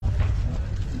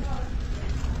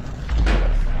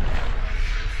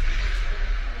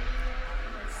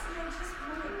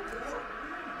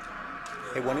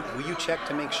Hey, will you check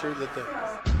to make sure that the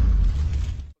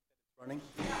running?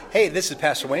 Hey, this is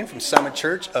Pastor Wayne from Summit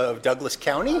Church of Douglas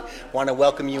County. Want to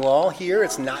welcome you all here.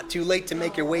 It's not too late to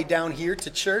make your way down here to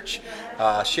church.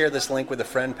 Share this link with a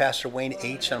friend, Pastor Wayne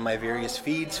H, on my various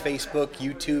feeds, Facebook,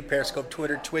 YouTube, Periscope,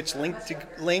 Twitter, Twitch,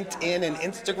 LinkedIn, and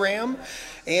Instagram.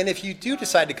 And if you do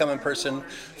decide to come in person,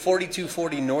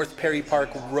 4240 North Perry Park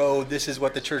Road, this is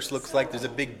what the church looks like. There's a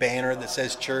big banner that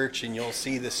says church, and you'll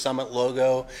see the Summit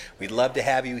logo. We'd love to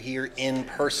have you here in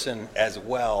person as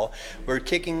well. We're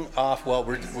kicking off,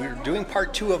 we're doing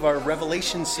part 2 of our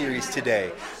Revelation series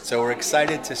today. So we're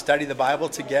excited to study the Bible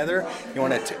together. You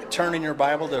want to turn in your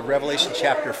Bible to Revelation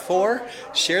chapter 4.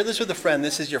 Share this with a friend.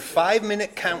 This is your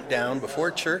 5-minute countdown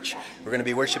before church. We're going to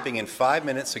be worshiping in 5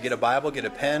 minutes. So get a Bible, get a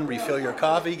pen, refill your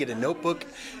coffee, get a notebook,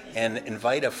 and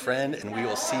invite a friend, and we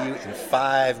will see you in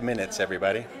 5 minutes,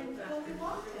 everybody.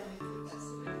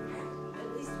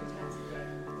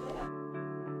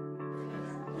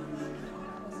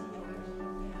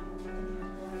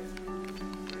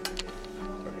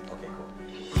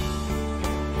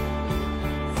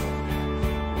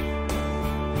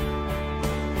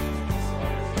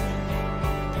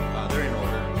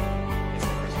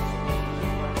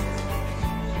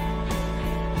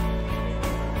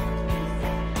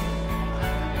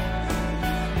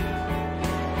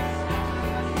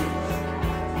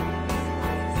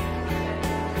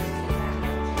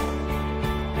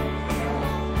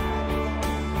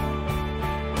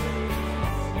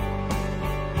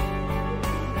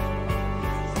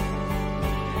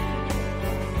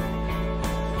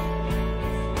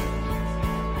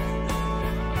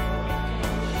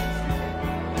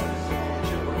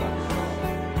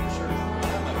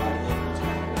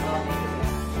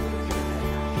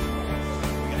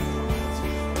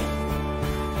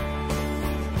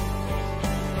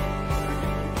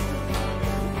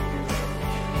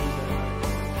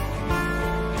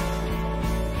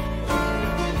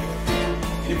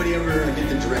 Anybody ever get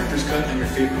the director's cut on your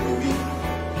favorite movie?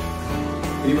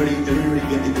 Everybody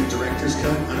get the director's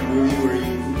cut on a movie where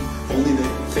only the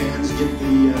fans get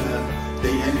the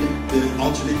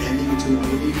alternate ending to a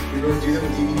movie? You ever do that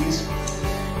with DVDs?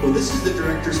 Well, this is the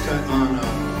director's cut on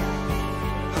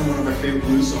one of our favorite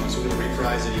blues songs. We're going to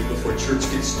reprise it even before church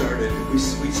gets started. We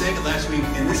sang it last week,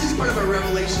 and this is part of our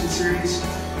Revelation series.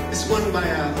 It's one by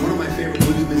one of my favorite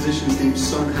blues musicians named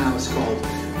Son House called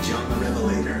John the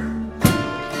Revelator.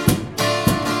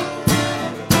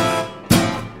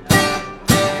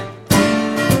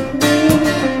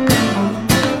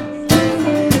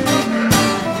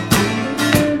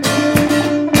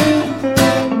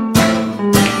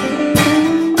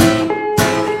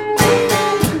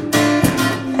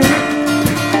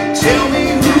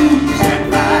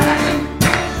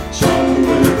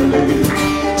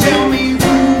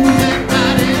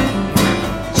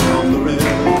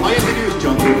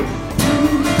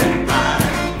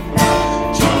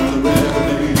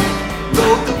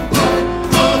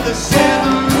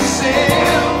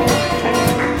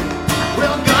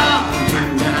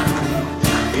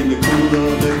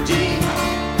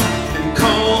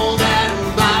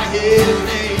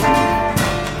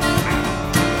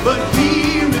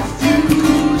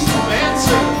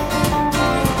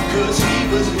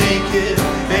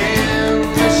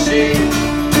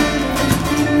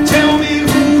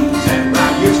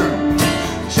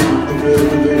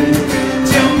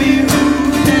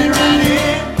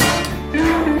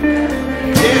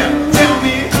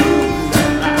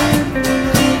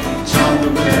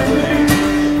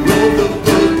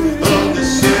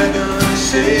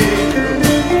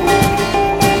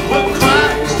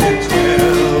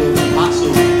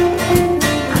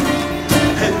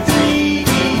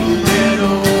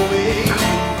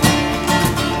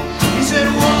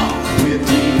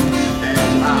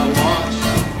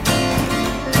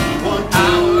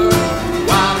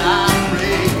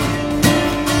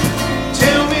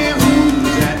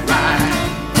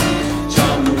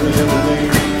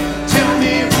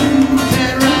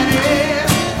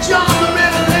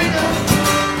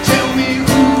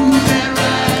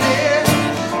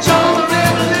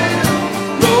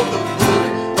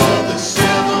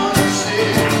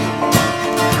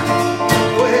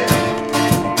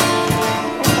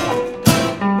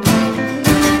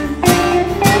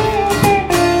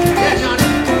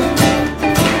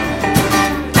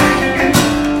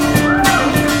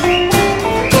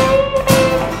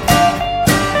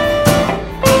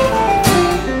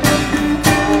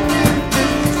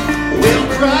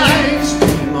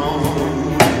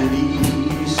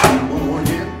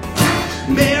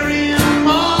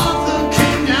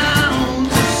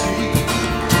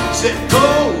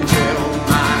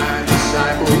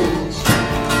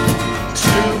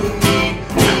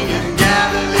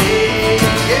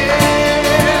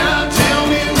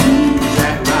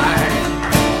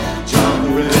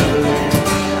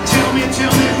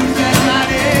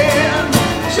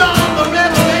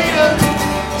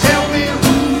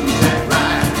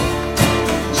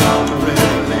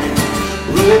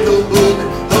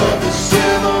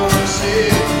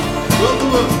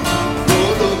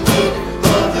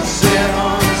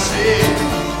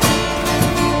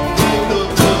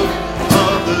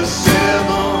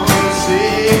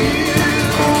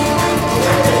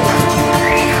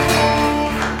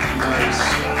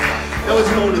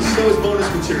 That was bonus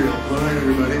material. All right,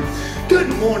 everybody. Good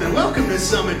morning. Welcome to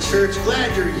Summit Church.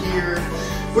 Glad you're here.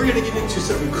 We're going to get into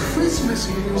some Christmas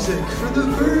music for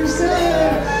the first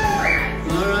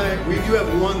time. All right. We do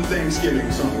have one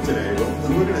Thanksgiving song today, but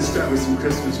we're going to start with some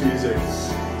Christmas music.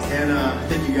 And I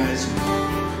think you guys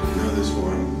know this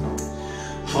one.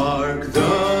 Hark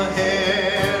the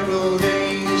herald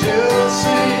angels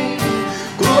sing,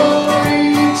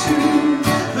 glory to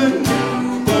the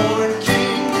newborn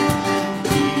King,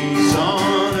 peace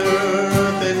on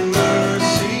earth and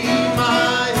mercy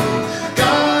mild,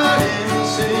 God and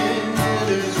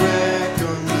sinners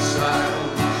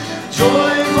reconciled.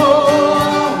 Joyful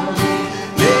all ye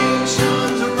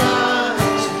nations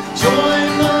arise, join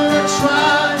the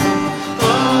triumph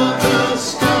of the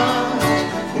skies,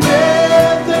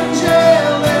 with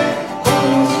angelic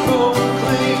hosts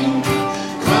proclaim,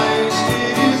 Christ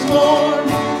is born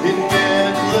in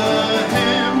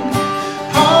Bethlehem.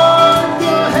 Hark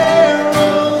the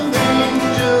herald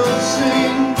angels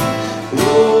sing,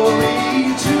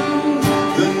 glory to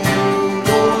the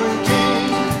newborn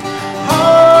King.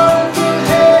 Hark the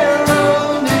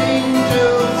herald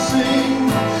angels sing,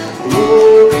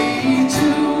 glory to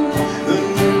the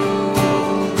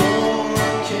newborn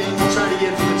King. We'll try to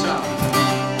get from the top.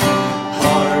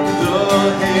 Hark the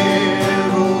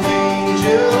herald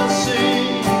angels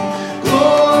sing,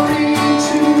 glory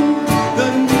to the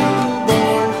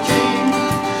newborn King,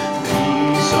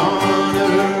 peace on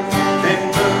earth and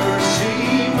mercy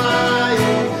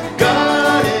mild,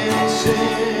 God and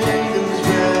sinners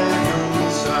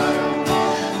reconciled.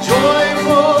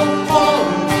 Joyful all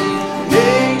ye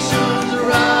nations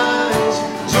arise,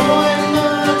 join the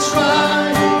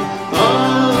triumph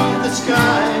of the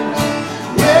skies,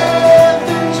 with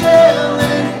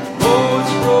angelic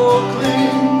hosts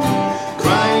proclaim,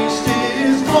 Christ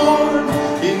is born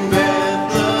in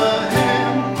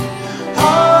Bethlehem.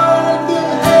 Hark the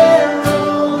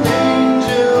herald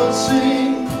angels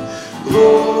sing,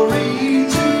 glory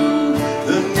to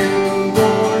the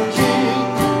newborn King.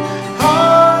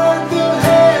 Hark the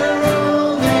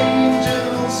herald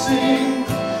angels sing,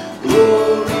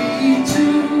 glory to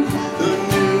the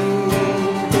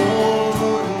newborn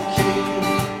King.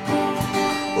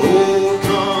 Oh,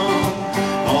 come,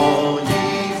 all ye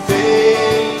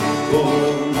faithful,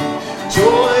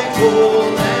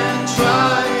 joyful and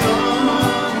triumphant.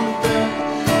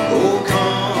 Oh,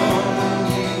 come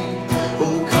ye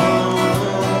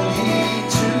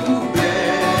to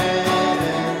Bethlehem.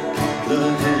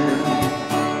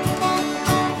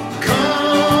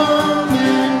 Come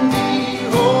and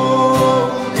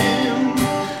behold him,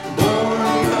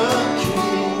 born the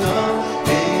King of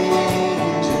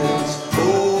angels.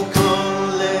 Oh, come,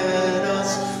 let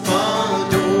us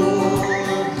adore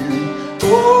him.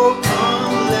 Oh,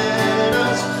 come, let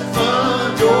us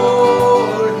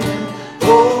adore him.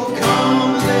 Oh,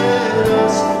 come, let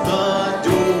us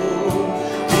adore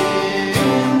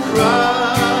him,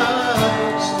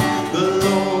 Christ the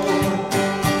Lord.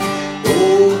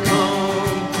 Oh,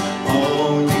 come,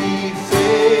 all ye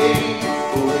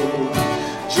faithful,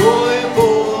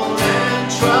 joyful and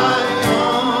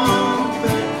triumphant.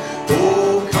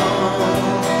 Oh, come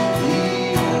ye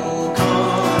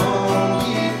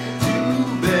to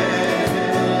Bethlehem.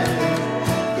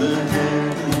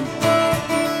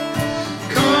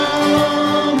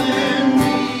 Come and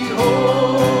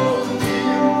behold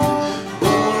him,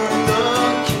 born the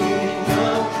King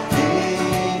of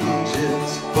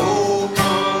angels. Oh,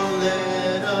 come,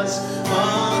 let us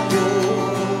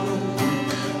adore him.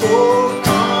 Oh,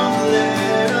 come,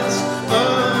 let us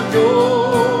adore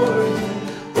him.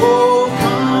 Oh,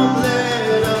 come,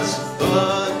 let us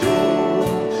adore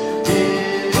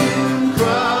him,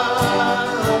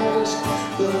 Christ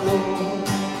the Lord.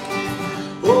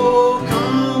 Oh,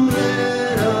 come,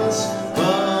 let us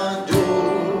adore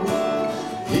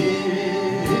him,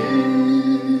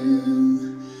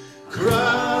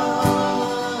 Christ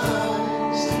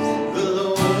the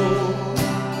Lord.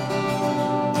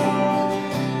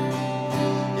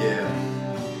 Yeah.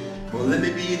 Well, let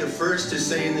me be the first to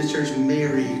say in this church,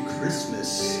 Merry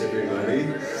Christmas, everybody.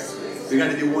 We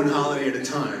got to do one holiday at a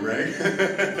time, right?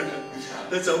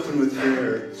 Let's open with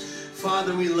prayer.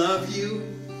 Father, we love you.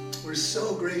 We're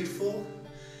so grateful.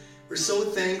 We're so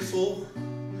thankful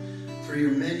for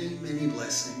your many, many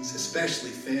blessings, especially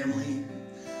family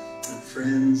and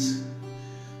friends.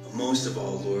 But most of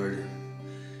all, Lord,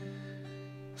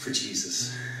 for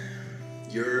Jesus,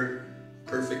 your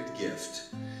perfect gift.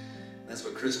 That's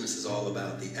what Christmas is all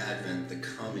about, the advent, the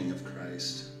coming of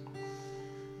Christ.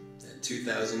 That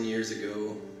 2,000 years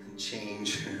ago and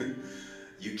change,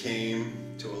 you came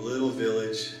to a little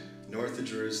village north of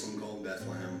Jerusalem called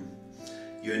Bethlehem.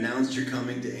 You announced your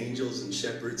coming to angels and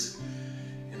shepherds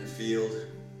in a field.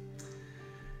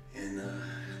 And the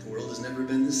world has never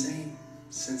been the same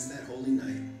since that holy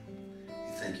night.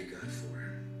 We thank you, God, for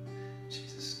it. In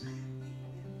Jesus' name.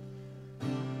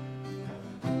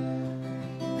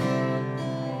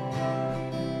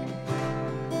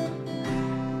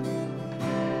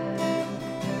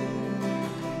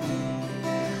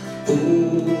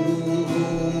 Holy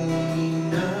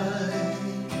night,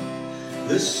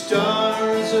 the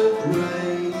stars are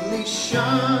brightly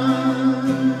shining.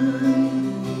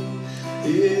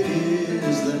 It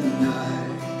is the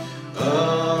night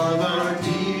of our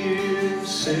dear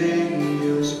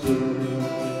Savior's birth.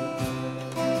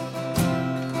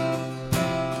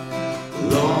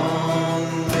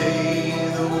 Long lay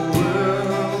the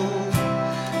world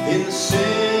in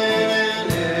sin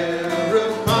and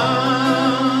error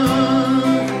pining,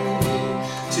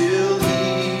 till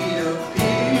He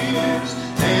appears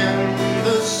and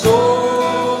the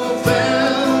soul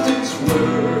felt its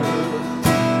worth.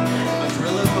 A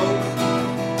thrill of hope,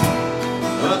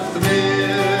 a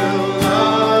thrill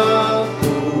of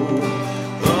hope.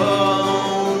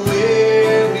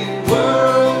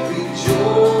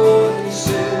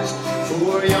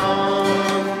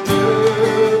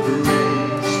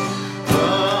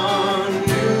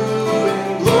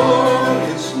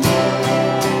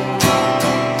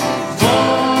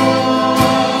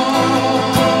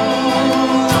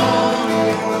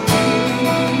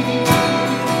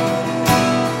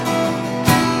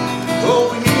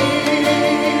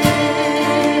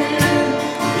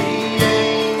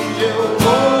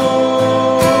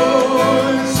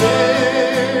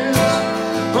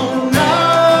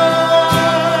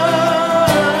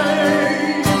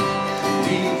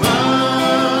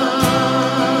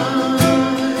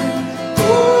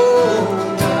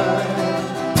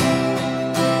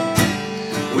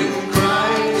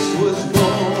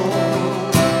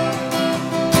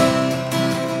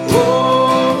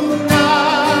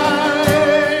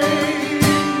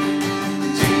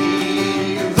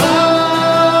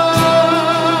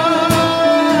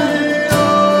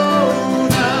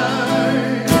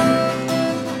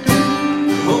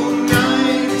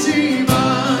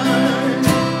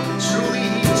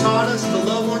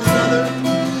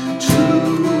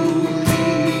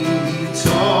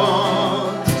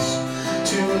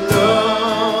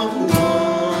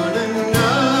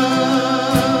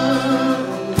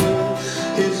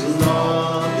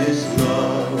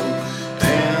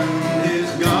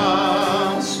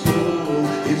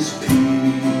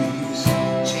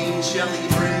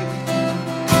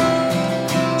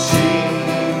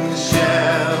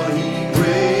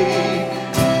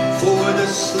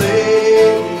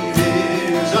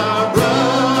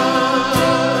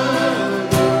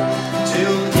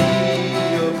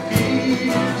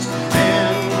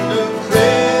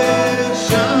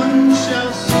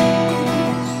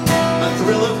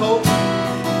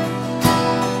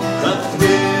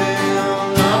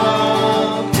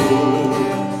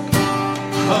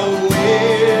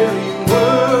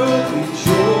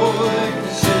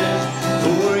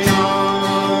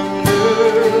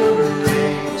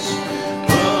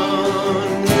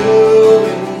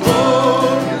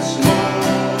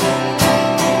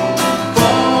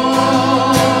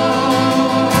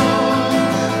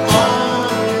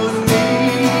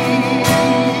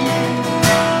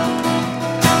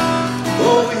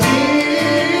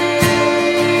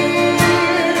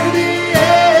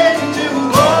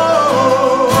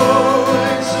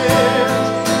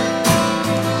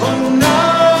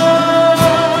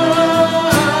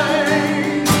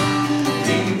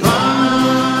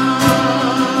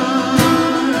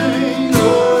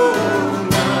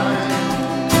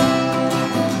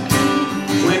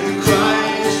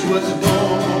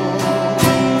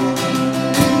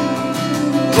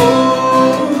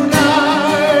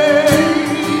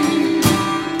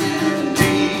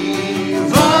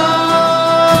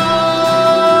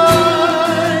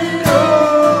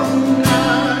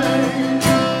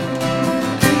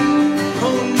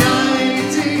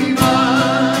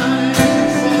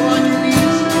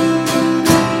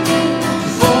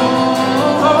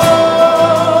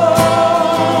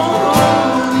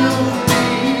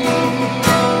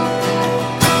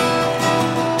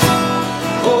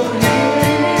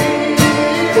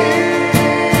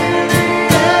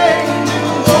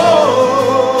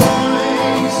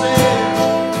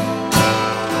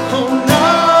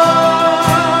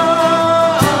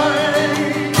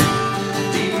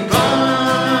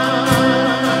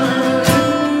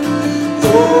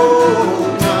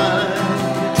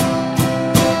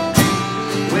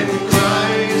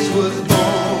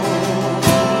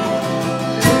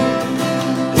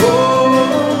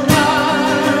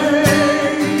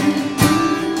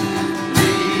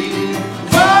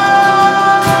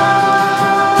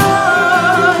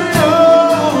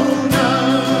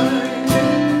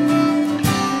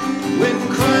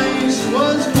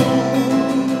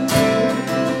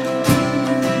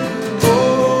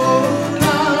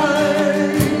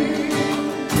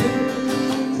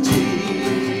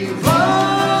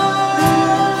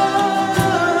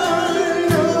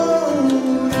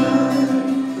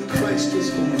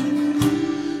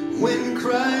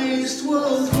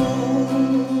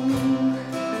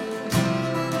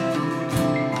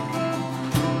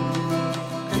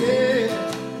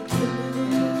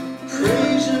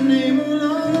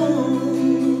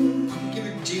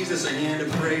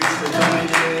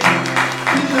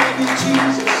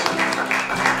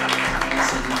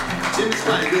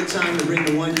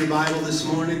 Bible this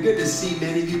morning. Good to see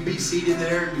many of you. Be seated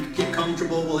there. Get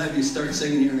comfortable. We'll have you start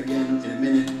singing here again in a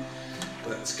minute.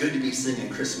 But it's good to be singing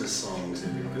Christmas songs.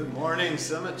 Good morning,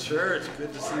 Summit Church.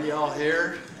 Good to see you all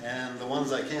here, and the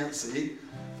ones I can't see.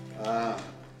 I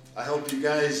hope you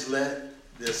guys let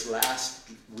this last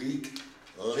week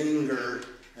linger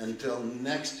until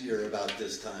next year about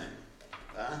this time.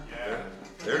 Huh? Yeah.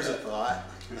 There's a thought.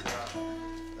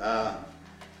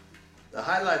 The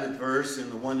highlighted verse in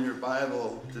the one-year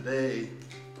Bible today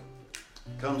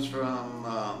comes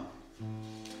from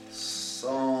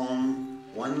Psalm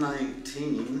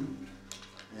 119,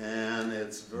 and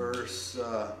it's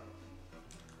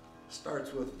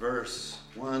starts with verse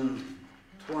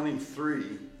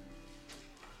 123,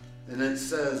 and it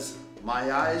says,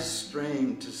 "My eyes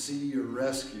strain to see your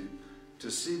rescue,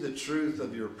 to see the truth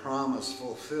of your promise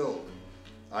fulfilled.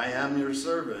 I am your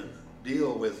servant.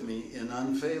 Deal with me in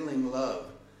unfailing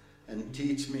love and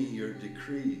teach me your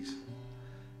decrees.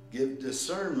 Give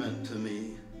discernment to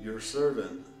me, your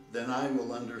servant, then I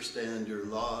will understand your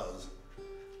laws."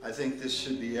 I think this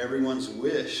should be everyone's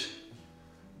wish,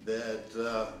 that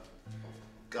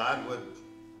God would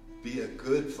be a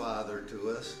good father to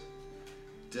us,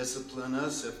 discipline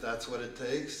us if that's what it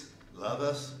takes, love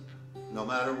us no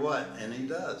matter what, and he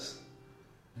does.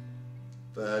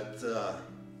 But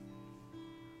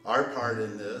our part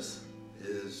in this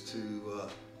is to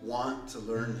want to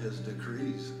learn his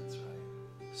decrees. That's right.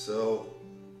 So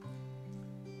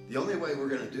the only way we're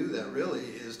going to do that really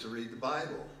is to read the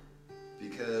Bible,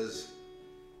 because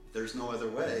there's no other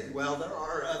way. Well, there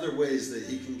are other ways that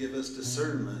he can give us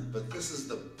discernment, but this is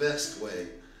the best way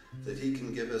that he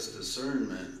can give us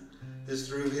discernment, is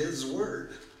through his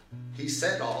word. He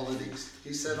said all of these.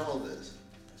 He said all this.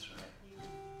 That's right.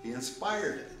 He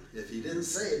inspired it. If he didn't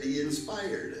say it, he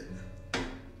inspired it.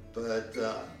 But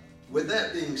with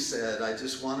that being said, I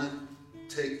just want to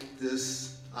take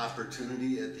this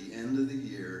opportunity at the end of the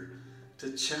year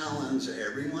to challenge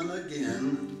everyone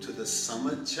again to the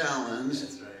Summit Challenge.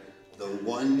 That's right. The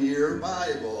one-year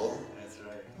Bible. That's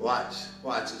right. Watch.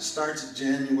 It starts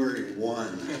January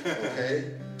 1,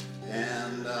 okay?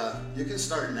 And you can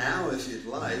start now if you'd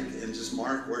like and just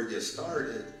mark where you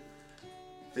started.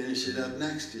 Finish it up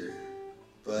next year.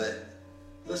 But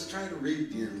let's try to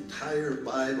read the entire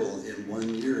Bible in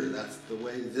 1 year. That's the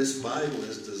way this Bible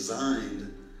is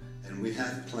designed, and we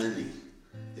have plenty.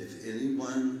 If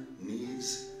anyone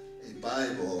needs a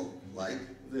Bible like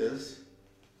this,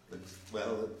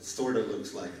 well, it sort of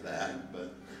looks like that,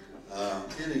 but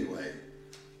anyway,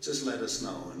 just let us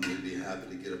know, and we'd be happy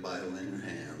to get a Bible in your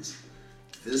hands.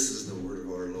 This is the word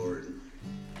of our Lord.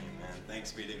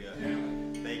 Thanks be to God. Yeah.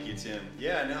 Thank you, Tim.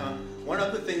 Yeah, no. One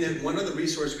other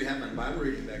resource we have on Bible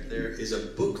reading back there is a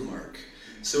bookmark.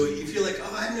 So if you're like,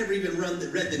 oh, I've never even read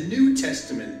the New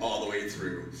Testament all the way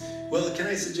through. Well, can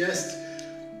I suggest,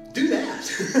 do that.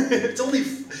 It's only,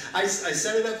 I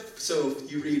set it up so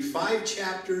you read 5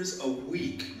 chapters a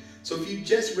week. So if you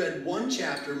just read one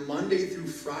chapter Monday through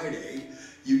Friday,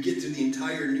 you get through the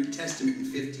entire New Testament in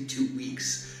 52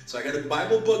 weeks. So I got a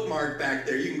Bible bookmark back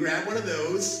there. You can grab one of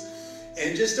those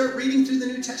and just start reading through the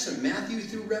New Testament, Matthew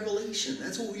through Revelation.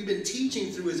 That's what we've been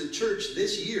teaching through as a church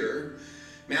this year,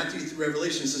 Matthew through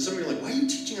Revelation. So some of you are like, why are you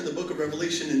teaching on the book of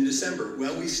Revelation in December?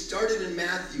 Well, we started in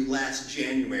Matthew last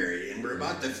January, and we're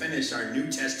about to finish our New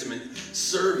Testament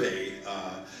survey.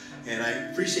 And I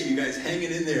appreciate you guys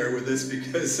hanging in there with us,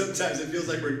 because sometimes it feels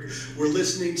like we're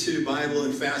listening to Bible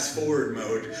in fast forward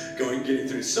mode, getting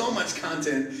through so much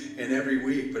content in every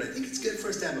week. But I think it's good for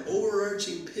us to have an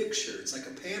overarching picture. It's like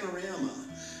a panorama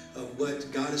of what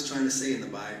God is trying to say in the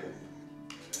Bible.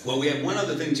 Well, we have one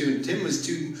other thing too, and Tim was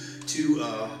too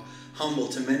humble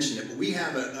to mention it, but we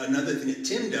have another thing that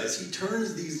Tim does. He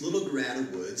turns these little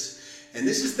Gratawoods. And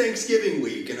this is Thanksgiving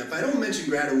week, and if I don't mention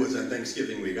Gratawoods on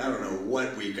Thanksgiving week, I don't know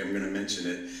what week I'm going to mention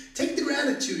it. Take the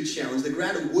Gratitude Challenge, the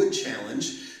Gratawood Challenge.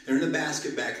 They're in the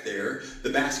basket back there. The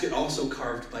basket also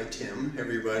carved by Tim,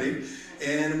 everybody.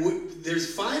 And there's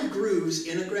 5 grooves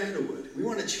in a Gratawood. We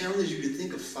want to challenge you to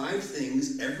think of 5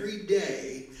 things every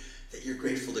day that you're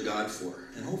grateful to God for.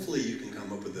 And hopefully you can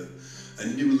come up with a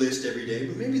new list every day,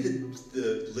 but maybe the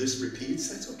list repeats.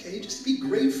 That's okay. Just be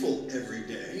grateful every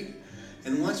day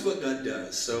and watch what God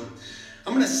does. So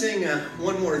I'm going to sing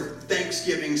one more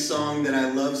Thanksgiving song that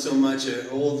I love so much. An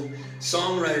old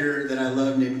songwriter that I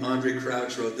love named Andre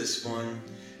Crouch wrote this one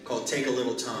called Take a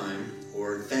Little Time,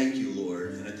 or Thank You,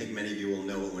 Lord. And I think many of you will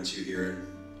know it once you hear it.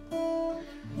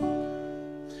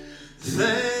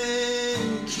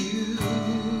 Thank you,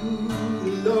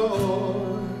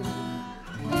 Lord.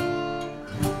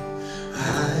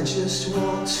 I just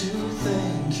want to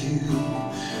thank you.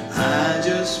 I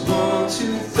just want to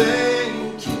thank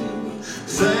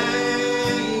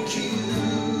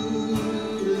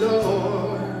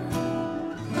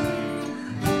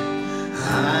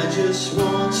just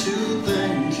want to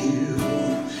thank you.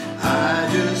 I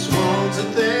just want to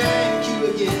thank you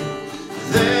again.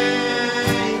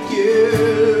 Thank you,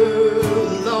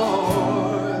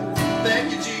 Lord.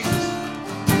 Thank you, Jesus.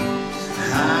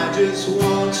 I just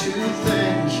want to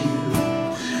thank you.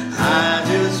 I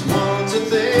just want to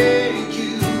thank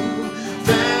you.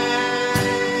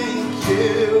 Thank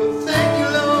you. Thank you,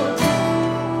 Lord.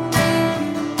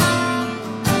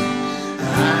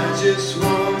 I just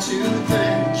want to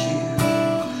thank you.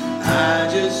 I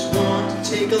just want to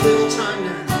take a little time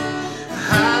now.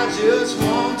 I just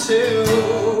want to,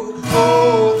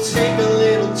 take a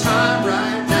little time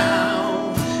right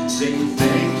now. Say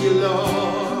thank you,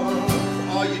 Lord, for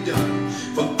all you've done.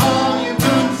 For all you've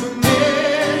done for me.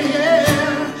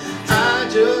 Yeah. I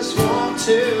just want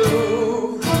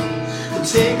to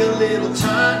take a little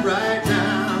time right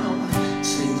now.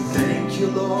 Say thank you,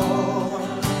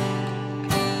 Lord,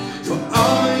 for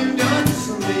all you've done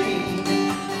for me.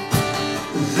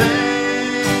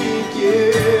 Thank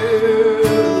you,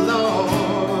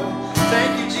 Lord.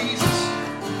 Thank you, Jesus,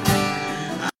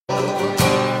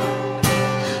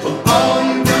 for all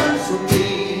you've done for me.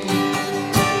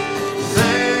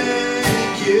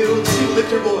 Thank you.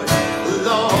 Lift your voice.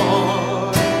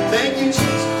 Lord, thank you,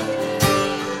 Jesus.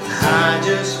 I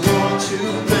just want to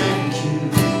thank you.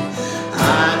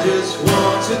 I just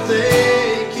want to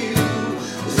thank you.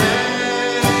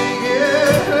 Thank you,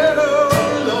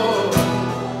 Lord.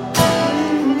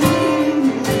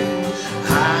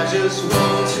 I just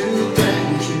want to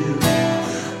thank you.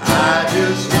 I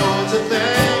just want to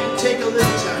take a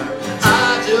little time. I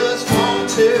just want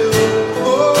to,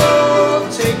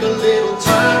 take a little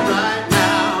time right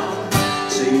now.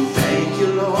 Say thank you,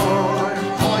 Lord,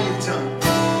 for all you've done.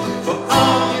 For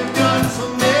all you've done for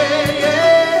me.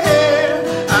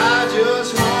 Yeah. I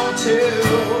just want to,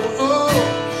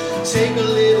 take a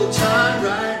little time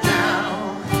right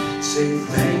now. Say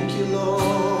thank you,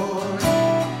 Lord,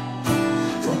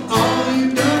 for all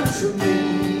you've done for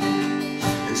me.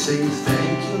 And say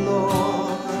thank you,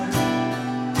 Lord,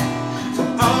 for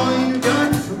all you've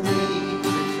done for me.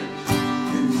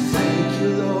 And thank you,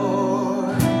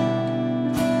 Lord,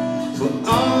 for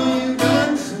all you've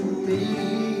done for me.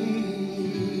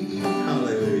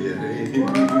 Hallelujah.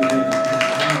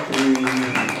 Amen.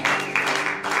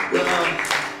 Well,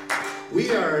 we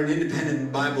are an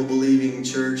independent Bible-believing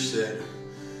church that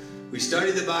we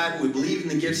study the Bible, we believe in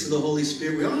the gifts of the Holy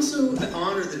Spirit. We also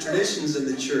honor the traditions of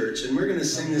the church, and we're going to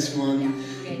sing this one.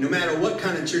 No matter what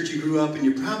kind of church you grew up in,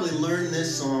 you probably learned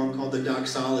this song called the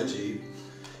Doxology.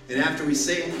 And after we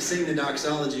sing the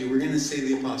Doxology, we're going to say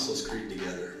the Apostles' Creed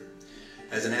together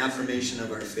as an affirmation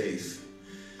of our faith.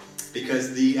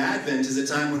 Because the Advent is a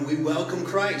time when we welcome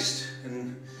Christ.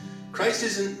 And Christ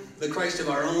isn't the Christ of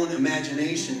our own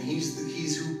imagination. He's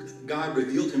who God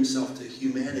revealed himself to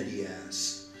humanity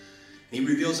as. He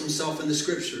reveals himself in the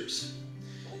scriptures.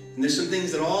 And there's some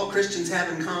things that all Christians have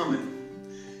in common.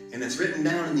 And it's written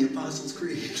down in the Apostles'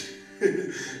 Creed.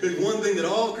 There's one thing that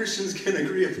all Christians can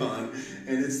agree upon,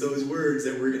 and it's those words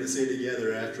that we're going to say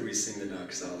together after we sing the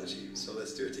Doxology. So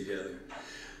let's do it together.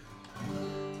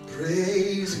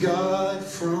 Praise God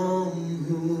from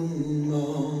whom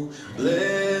all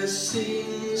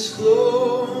blessings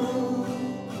flow.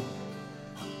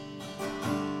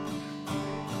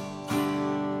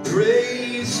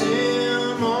 Praise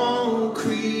him, all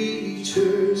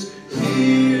creatures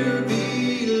here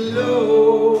below.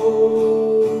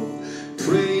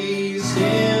 Praise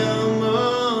him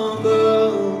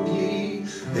above, ye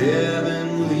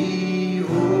heavenly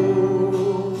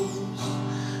hosts.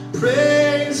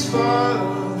 Praise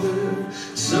Father,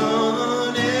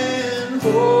 Son, and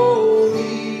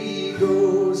Holy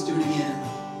Ghost. Do it again.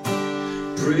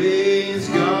 Praise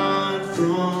God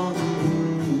from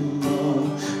whom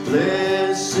all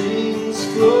blessings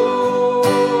flow.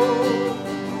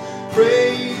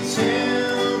 Praise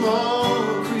him,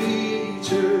 all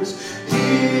creatures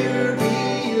here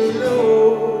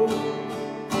below.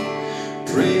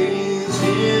 Praise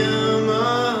him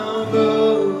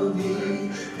above,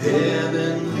 ye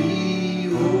heavenly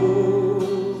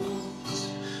hosts.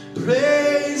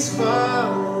 Praise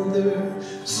Father,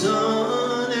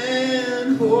 Son,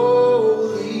 and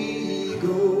Holy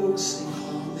Ghost. Sing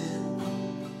amen.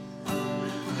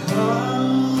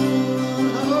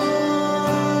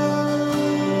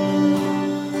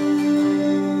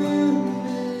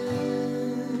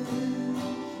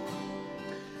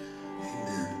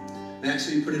 Amen. Max,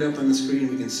 will you put it up on the screen?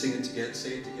 We can sing it together.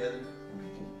 Say it together.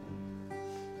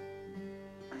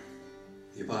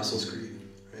 The Apostles' Creed.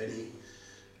 Ready?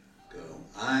 Go.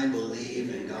 I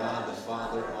believe in God the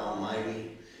Father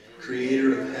Almighty,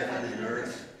 creator of heaven and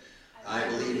earth. I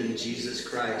believe in Jesus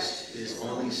Christ, his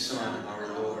only Son, our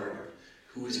Lord,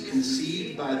 who was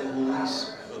conceived by the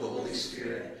Holy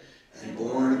Spirit and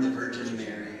born of the Virgin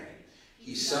Mary.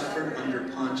 He suffered under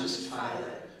Pontius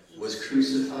Pilate, was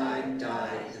crucified,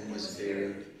 died, and was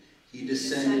buried. He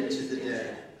descended to the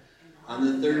dead. On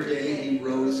the third day he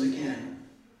rose again.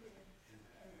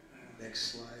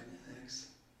 Next slide, next.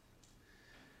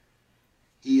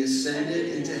 He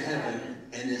ascended into heaven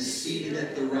and is seated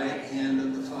at the right hand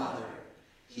of the Father.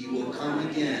 He will come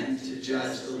again to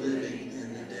judge the living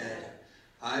and the dead.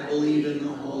 I believe in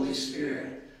the Holy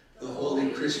Spirit, the holy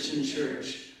Christian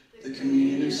church, the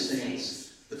communion of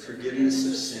saints, the forgiveness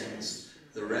of sins,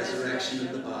 the resurrection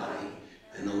of the body,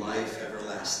 and the life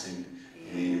everlasting.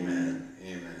 Amen.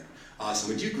 Amen.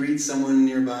 Awesome. Would you greet someone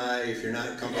nearby? If you're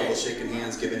not comfortable shaking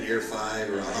hands, give an air five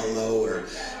or a hello, or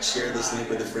share this link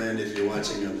with a friend if you're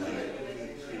watching online.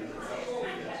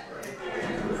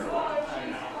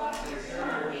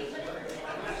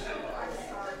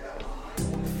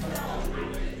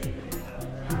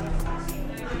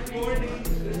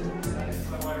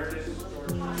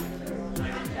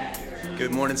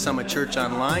 Good morning, Summit Church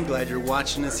Online. Glad you're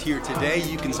watching us here today.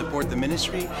 You can support the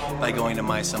ministry by going to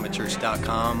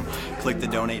mysummitchurch.com, click the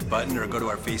donate button, or go to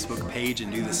our Facebook page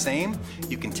and do the same.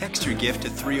 You can text your gift to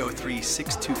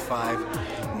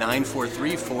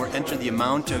 303-625-9434. Enter the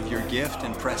amount of your gift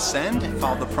and press send.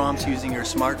 Follow the prompts using your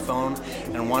smartphone,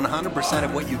 and 100%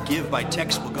 of what you give by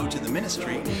text will go to the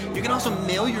ministry. You can also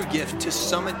mail your gift to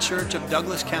Summit Church of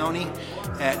Douglas County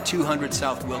at 200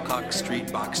 South Wilcox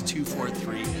Street, Box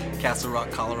 243, Castle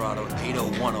Rock, Colorado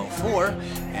 80104.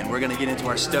 And we're going to get into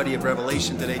our study of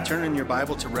Revelation today. Turn in your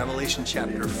Bible to Revelation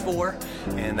chapter 4,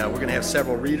 and we're going to have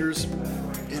several readers,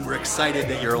 and we're excited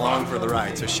that you're along for the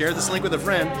ride. So share this link with a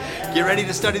friend. Get ready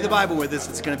to study the Bible with us.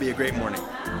 It's going to be a great morning.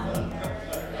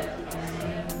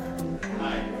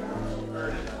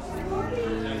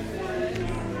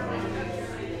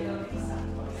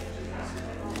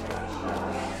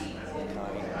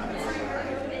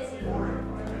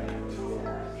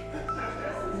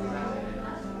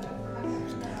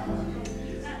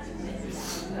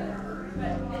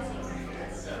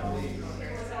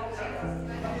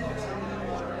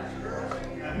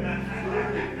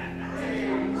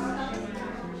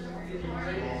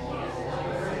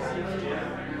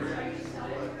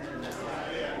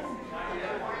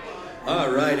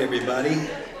 All right, everybody.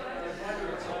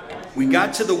 We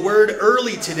got to the word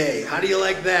early today. How do you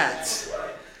like that?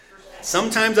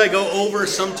 Sometimes I go over,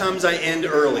 sometimes I end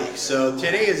early. So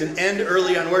today is an end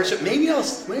early on worship. Maybe I'll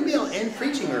end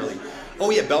preaching early.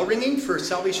 Oh yeah, bell ringing for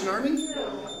Salvation Army?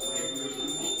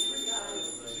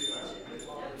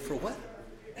 For what?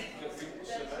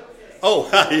 Oh,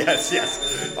 yes.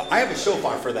 I have a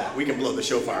shofar for that. We can blow the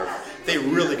shofar. They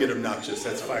really get obnoxious.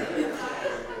 That's fine.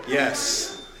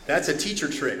 Yes. That's a teacher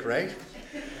trick, right?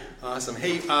 Awesome.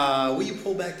 Hey, will you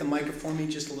pull back the mic for me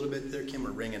just a little bit there, Kim? We're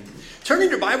ringing. Turn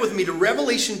in your Bible with me to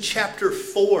Revelation chapter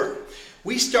 4.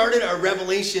 We started our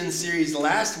Revelation series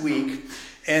last week,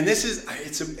 and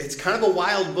it's kind of a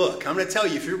wild book. I'm going to tell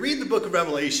you, if you read the book of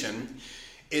Revelation,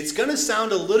 it's going to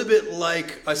sound a little bit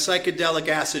like a psychedelic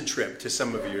acid trip to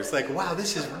some of you. It's like, wow,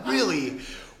 this is really,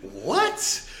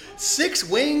 what? 6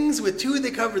 wings, with 2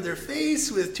 they covered their face,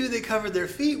 with 2 they covered their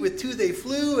feet, with 2 they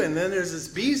flew, and then there's this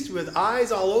beast with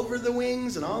eyes all over the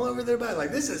wings and all over their body.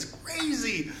 Like, this is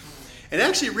crazy. It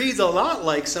actually reads a lot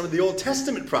like some of the Old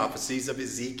Testament prophecies of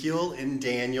Ezekiel and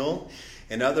Daniel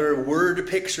and other word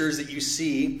pictures that you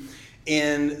see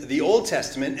in the Old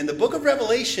Testament. And the book of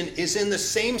Revelation is in the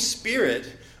same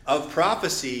spirit of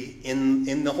prophecy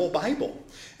in the whole Bible.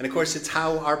 And of course, it's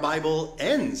how our Bible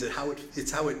ends,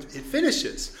 it's how it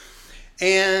finishes.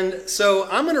 And so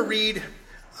I'm going to read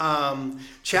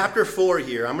chapter 4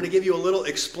 here. I'm going to give you a little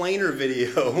explainer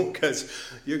video because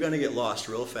you're going to get lost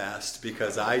real fast,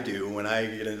 because I do when I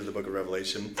get into the book of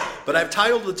Revelation. But I've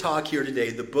titled the talk here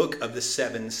today, The Book of the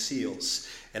Seven Seals.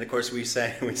 And of course, we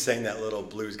sang that little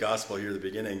blues gospel here at the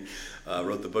beginning,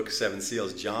 wrote the book of Seven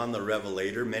Seals, John the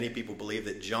Revelator. Many people believe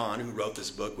that John, who wrote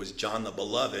this book, was John the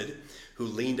Beloved, who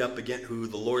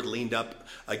the Lord leaned up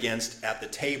against at the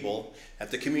table, at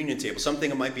the communion table. Some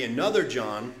think it might be another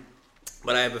John,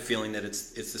 but I have a feeling that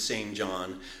it's the same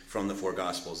John from the 4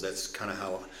 Gospels. That's kind of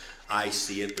how I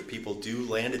see it, but people do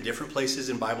land at different places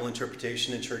in Bible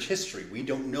interpretation and church history. We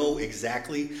don't know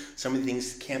exactly. Some of the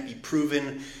things can't be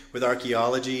proven with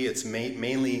archaeology. It's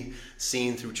mainly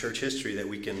seen through church history that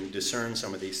we can discern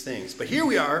some of these things. But here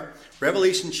we are,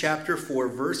 Revelation chapter 4,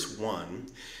 verse 1.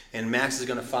 And Max is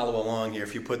going to follow along here.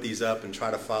 If you put these up and try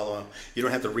to follow, you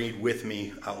don't have to read with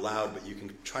me out loud, but you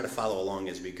can try to follow along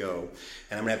as we go.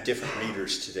 And I'm going to have different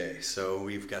readers today. So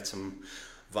we've got some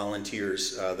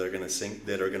volunteers that are going to sing,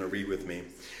 that are going to read with me.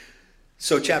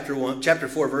 So chapter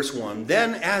 4, verse 1.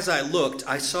 Then as I looked,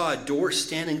 I saw a door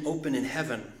standing open in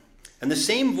heaven. And the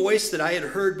same voice that I had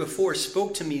heard before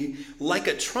spoke to me like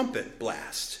a trumpet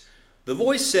blast. The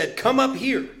voice said, "Come up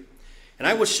here, and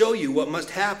I will show you what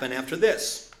must happen after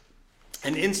this."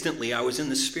 And instantly I was in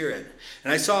the Spirit,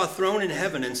 and I saw a throne in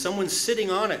heaven, and someone sitting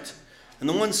on it. And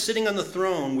the one sitting on the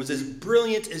throne was as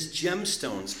brilliant as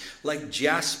gemstones, like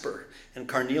jasper and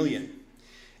carnelian.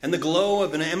 And the glow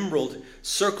of an emerald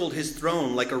circled his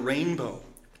throne like a rainbow.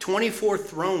 24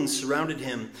 thrones surrounded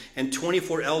him, and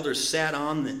 24 elders sat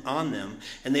on them.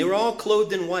 And they were all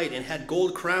clothed in white and had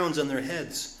gold crowns on their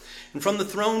heads. And from the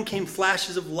throne came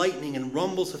flashes of lightning and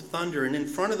rumbles of thunder. And in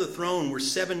front of the throne were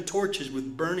 7 torches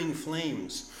with burning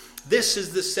flames. This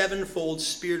is the sevenfold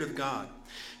Spirit of God.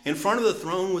 In front of the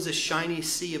throne was a shiny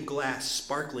sea of glass,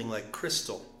 sparkling like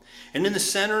crystal. And in the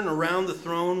center and around the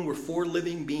throne were 4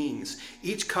 living beings,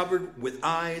 each covered with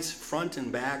eyes, front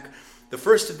and back. The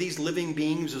first of these living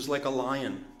beings was like a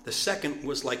lion. The second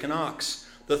was like an ox.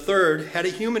 The third had a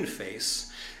human face.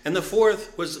 And the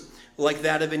fourth was like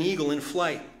that of an eagle in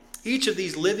flight. Each of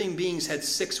these living beings had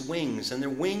 6 wings, and their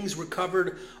wings were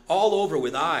covered all over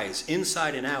with eyes,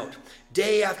 inside and out.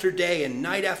 Day after day and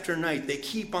night after night, they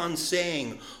keep on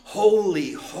saying,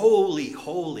 "Holy, holy,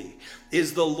 holy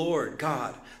is the Lord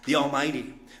God, the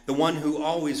Almighty, the one who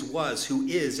always was, who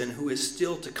is, and who is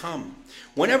still to come."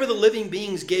 Whenever the living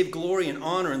beings gave glory and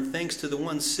honor and thanks to the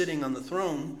one sitting on the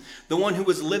throne, the one who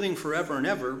was living forever and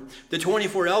ever, the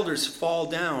 24 elders fall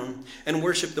down and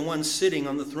worship the one sitting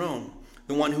on the throne,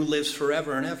 the one who lives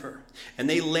forever and ever. And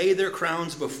they lay their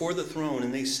crowns before the throne,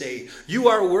 and they say, "You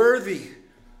are worthy,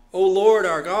 O Lord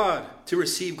our God, to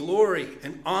receive glory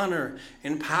and honor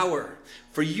and power.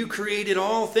 For you created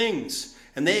all things,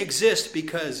 and they exist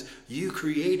because you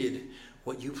created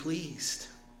what you pleased."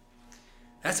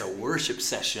 That's a worship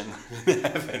session in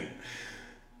heaven.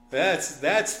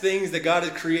 That's things that God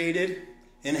has created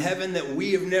in heaven that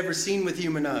we have never seen with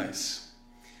human eyes.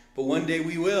 But one day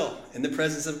we will, in the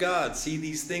presence of God, see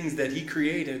these things that he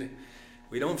created.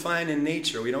 We don't find in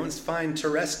nature. We don't find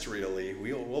terrestrially.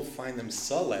 We'll find them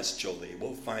celestially.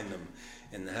 We'll find them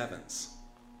in the heavens.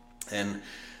 And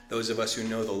those of us who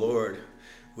know the Lord,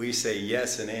 we say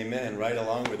yes and amen right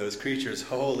along with those creatures.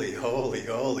 Holy, holy,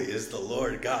 holy is the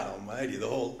Lord God Almighty. The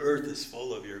whole earth is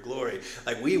full of your glory.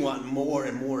 Like, we want more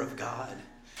and more of God.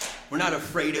 We're not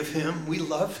afraid of him. We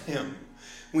love him.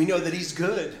 We know that he's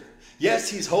good. Yes,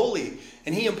 he's holy,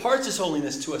 and he imparts his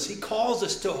holiness to us. He calls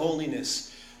us to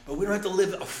holiness, but we don't have to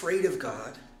live afraid of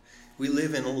God. We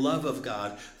live in love of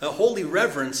God. A holy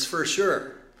reverence for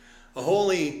sure. A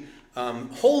holy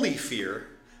fear,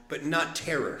 but not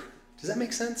terror. Does that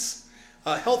make sense?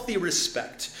 A healthy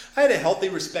respect. I had a healthy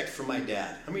respect for my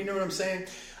dad. I mean, you know what I'm saying?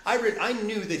 I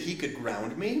knew that he could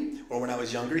ground me, or when I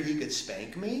was younger, he could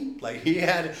spank me. Like, he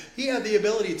had the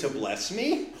ability to bless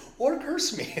me or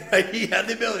curse me. Right? He had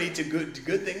the ability to do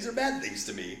good things or bad things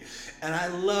to me. And I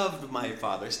loved my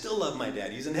father. I still love my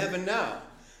dad. He's in heaven now.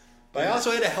 But I also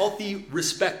had a healthy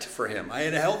respect for him. I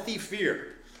had a healthy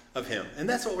fear of him. And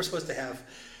that's what we're supposed to have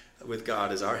with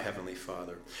God as our Heavenly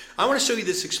Father. I want to show you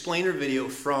this explainer video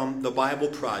from the Bible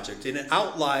Project, and it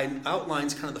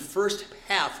outlines kind of the first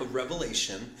half of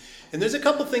Revelation. And there's a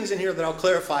couple things in here that I'll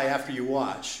clarify after you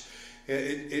watch.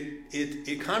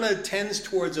 It kind of tends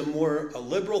towards a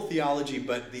liberal theology,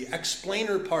 but the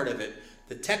explainer part of it,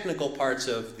 the technical parts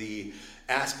of the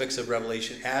aspects of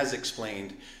Revelation as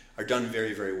explained, are done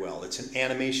very, very well. It's an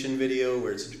animation video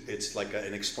where it's like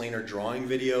an explainer drawing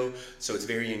video, so it's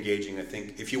very engaging. I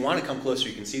think if you want to come closer,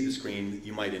 you can see the screen.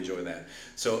 You might enjoy that.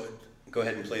 So go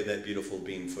ahead and play that beautiful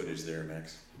beam footage there,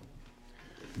 Max.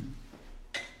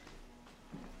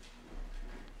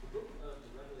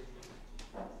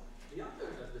 The author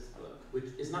of this book, which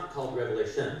is not called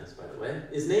Revelations, by the way,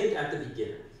 is named at the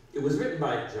beginning. It was written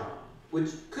by John, which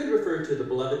could refer to the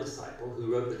beloved disciple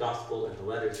who wrote the Gospel and the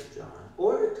letters of John,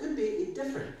 or it could be a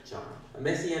different John, a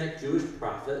messianic Jewish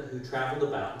prophet who traveled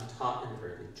about and taught in the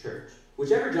early church.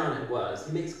 Whichever John it was,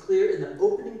 he makes clear in the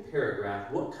opening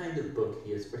paragraph what kind of book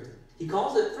he has written. He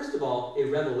calls it, first of all, a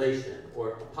revelation,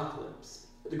 or apocalypse.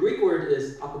 The Greek word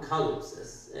is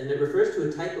apokalypsis, and it refers to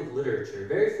a type of literature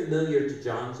very familiar to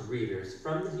John's readers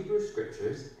from the Hebrew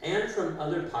Scriptures and from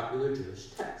other popular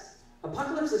Jewish texts.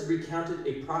 Apocalypse recounted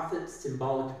a prophet's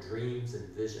symbolic dreams and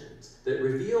visions that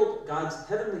revealed God's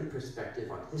heavenly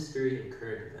perspective on history and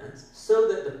current events so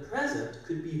that the present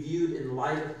could be viewed in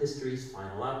light of history's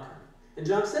final outcome. And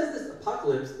John says this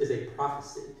apocalypse is a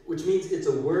prophecy, which means it's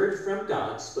a word from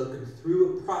God spoken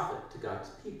through a prophet to God's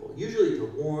people, usually to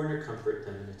warn or comfort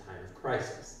them in a time of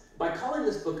crisis. By calling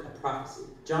this book a prophecy,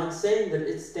 John's saying that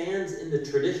it stands in the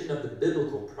tradition of the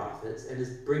biblical prophets and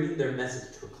is bringing their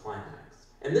message to a climax.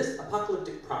 And this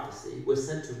apocalyptic prophecy was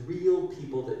sent to real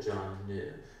people that John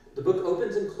knew. The book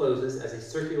opens and closes as a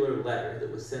circular letter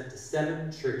that was sent to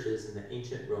 7 churches in the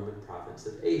ancient Roman province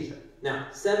of Asia. Now,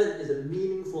 7 is a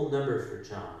meaningful number for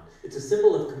John. It's a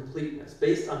symbol of completeness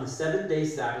based on the 7-day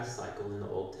Sabbath cycle in the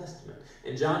Old Testament.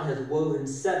 And John has woven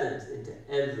 7s into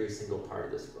every single part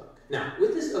of this book. Now,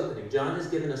 with this opening, John has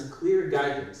given us clear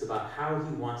guidance about how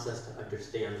he wants us to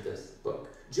understand this book.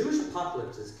 Jewish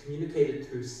apocalypse is communicated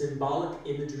through symbolic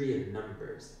imagery and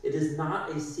numbers. It is not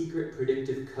a secret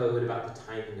predictive code about the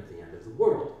timing of the end of the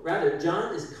world. Rather,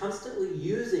 John is constantly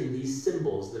using these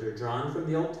symbols that are drawn from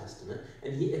the Old Testament,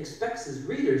 and he expects his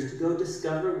readers to go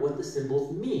discover what the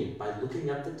symbols mean by looking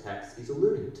up the text he's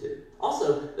alluding to.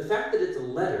 Also, the fact that it's a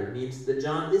letter means that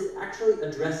John is actually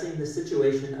addressing the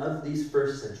situation of these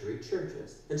first century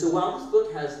churches. And so while this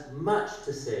book has much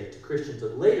to say to Christians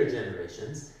of later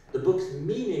generations, the book's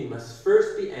meaning must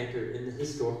first be anchored in the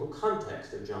historical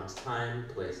context of John's time,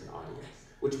 place, and audience.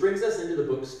 Which brings us into the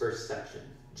book's first section,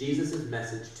 Jesus'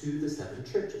 message to the 7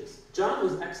 churches. John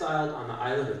was exiled on the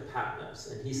island of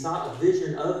Patmos, and he saw a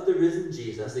vision of the risen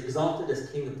Jesus exalted as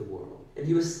King of the world. And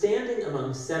he was standing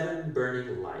among 7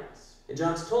 burning lights. And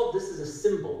John's told this is a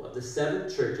symbol of the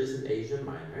 7 churches in Asia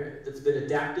Minor that's been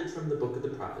adapted from the book of the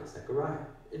prophet Zechariah.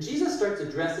 And Jesus starts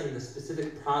addressing the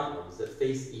specific problems that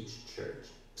face each church.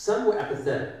 Some were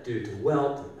apathetic due to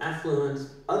wealth and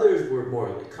affluence. Others were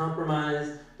morally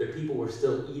compromised. Their people were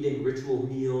still eating ritual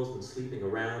meals and sleeping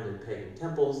around in pagan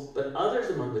temples. But others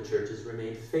among the churches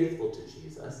remained faithful to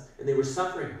Jesus, and they were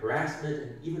suffering harassment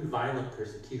and even violent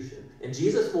persecution. And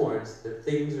Jesus warns that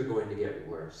things are going to get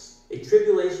worse. A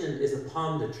tribulation is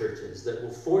upon the churches that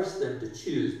will force them to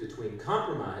choose between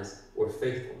compromise or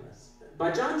faithfulness. By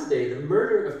John's day, the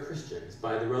murder of Christians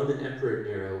by the Roman Emperor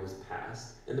Nero was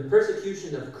passed, and the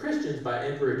persecution of Christians by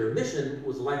Emperor Domitian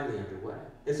was likely underway.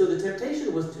 And so the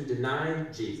temptation was to deny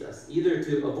Jesus, either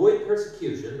to avoid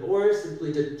persecution or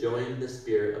simply to join the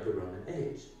spirit of the Roman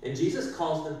age. And Jesus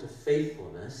calls them to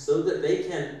faithfulness so that they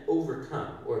can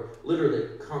overcome, or literally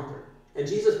conquer. And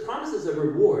Jesus promises a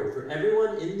reward for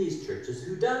everyone in these churches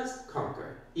who does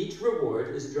conquer. Each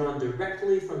reward is drawn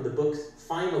directly from the book's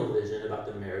final vision about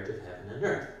the marriage of heaven and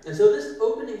earth. And so this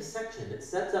opening section, it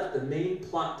sets up the main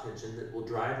plot tension that will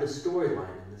drive the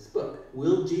storyline in this book.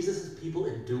 Will Jesus' people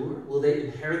endure? Will they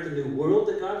inherit the new world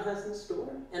that God has in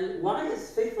store? And why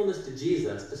is faithfulness to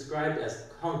Jesus described as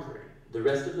conquering? The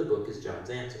rest of the book is John's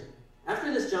answer.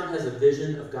 After this, John has a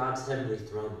vision of God's heavenly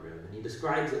throne room, and he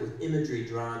describes it with imagery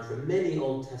drawn from many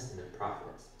Old Testament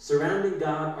prophets. Surrounding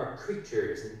God are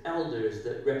creatures and elders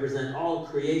that represent all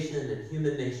creation and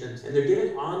human nations, and they're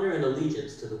giving honor and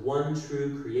allegiance to the one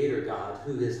true Creator God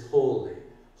who is holy,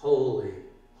 holy,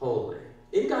 holy.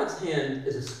 In God's hand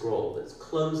is a scroll that's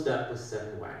closed up with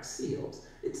 7 wax seals.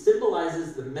 It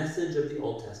symbolizes the message of the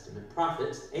Old Testament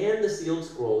prophets and the sealed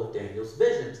scroll of Daniel's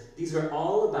visions. These are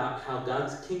all about how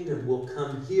God's kingdom will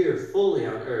come here fully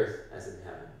on earth as in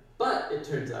heaven. But it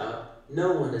turns out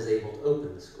no one is able to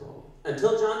open the scroll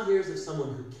until John hears of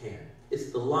someone who can.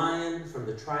 It's the Lion from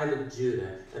the tribe of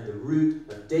Judah and the root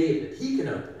of David. He can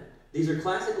open it. These are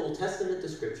classic Old Testament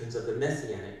descriptions of the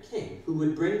Messianic king who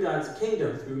would bring God's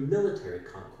kingdom through military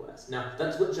conquest. Now,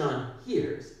 that's what John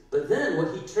hears. But then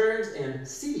what he turns and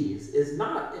sees is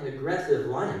not an aggressive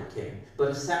lion king, but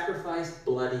a sacrificed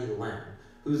bloody lamb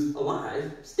who's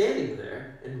alive, standing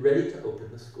there, and ready to open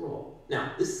the scroll.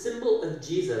 Now, this symbol of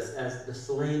Jesus as the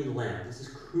slain lamb, this is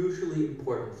crucially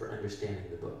important for understanding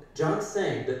the book. John's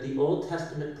saying that the Old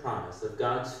Testament promise of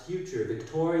God's future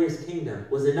victorious kingdom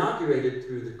was inaugurated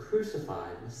through the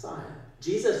crucified Messiah.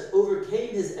 Jesus overcame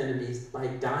his enemies by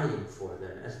dying for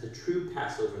them as the true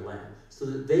Passover lamb so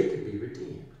that they could be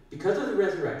redeemed. Because of the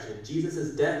resurrection,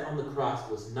 Jesus' death on the cross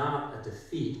was not a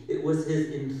defeat. It was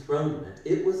his enthronement.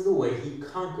 It was the way he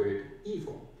conquered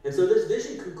evil. And so this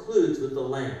vision concludes with the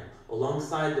Lamb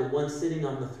alongside the one sitting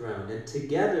on the throne. And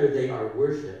together they are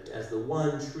worshipped as the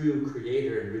one true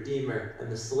Creator and Redeemer. And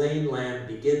the slain Lamb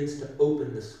begins to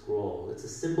open the scroll. It's a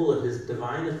symbol of his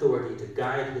divine authority to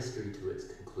guide history to its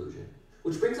conclusion.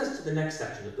 Which brings us to the next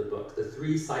section of the book, the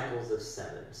 3 cycles of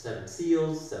 7. 7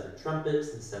 seals, 7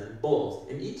 trumpets, and 7 bowls.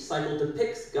 And each cycle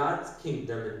depicts God's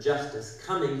kingdom and justice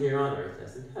coming here on earth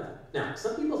as in heaven. Now,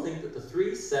 some people think that the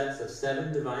 3 sets of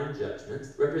 7 divine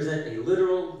judgments represent a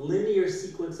literal, linear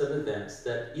sequence of events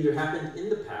that either happened in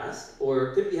the past,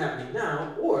 or could be happening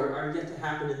now, or are yet to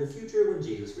happen in the future when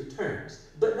Jesus returns.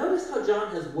 But notice how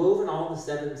John has woven all the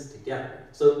 7s together.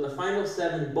 So the final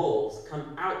 7 bowls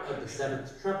come out of the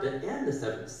 7th trumpet and the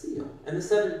seventh seal. And the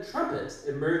 7 trumpets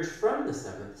emerge from the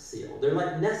 7th seal. They're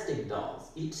like nesting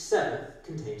dolls. Each 7th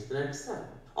contains the next 7.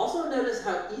 Also notice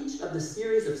how each of the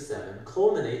series of 7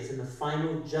 culminates in the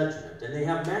final judgment, and they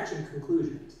have matching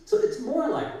conclusions. So it's more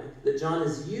likely that John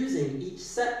is using each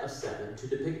set of 7 to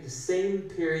depict the same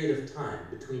period of time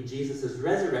between Jesus'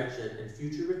 resurrection and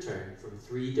future return from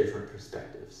 3 different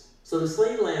perspectives. So the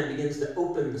slain lamb begins to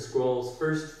open the scroll's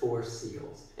first 4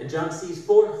 seals, and John sees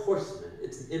 4 horsemen.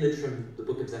 It's an image from the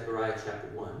book of Zechariah chapter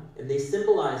 1, and they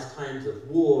symbolize times of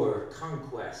war,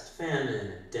 conquest, famine,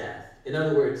 and death. In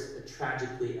other words, a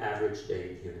tragically average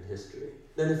day in human history.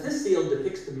 Then the 5th seal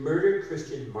depicts the murdered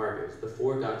Christian martyrs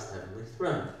before God's heavenly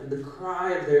throne, and the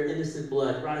cry of their innocent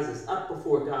blood rises up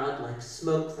before God like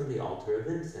smoke from the altar of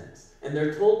incense. And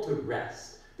they're told to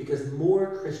rest, because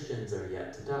more Christians are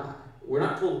yet to die. We're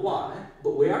not told why,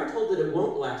 but we are told that it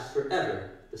won't last forever.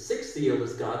 The 6th seal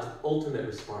is God's ultimate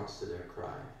response to their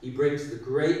cry. He brings the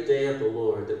great day of the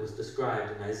Lord that was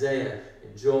described in Isaiah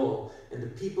and Joel, and the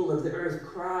people of the earth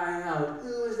cry out,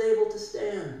 "Who is able to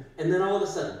stand?" And then all of a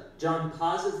sudden, John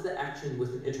pauses the action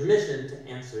with an intermission to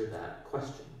answer that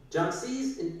question. John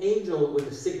sees an angel with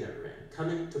a signet ring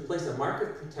coming to place a mark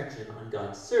of protection on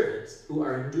God's servants who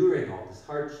are enduring all this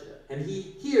hardship. And he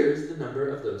hears the number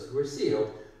of those who are sealed,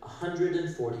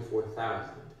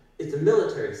 144,000. It's a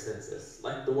military census,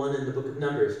 like the one in the book of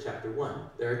Numbers, chapter 1.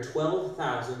 There are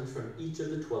 12,000 from each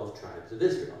of the 12 tribes of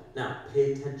Israel. Now,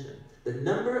 pay attention. The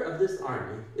number of this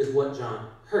army is what John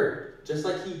heard, just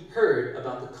like he heard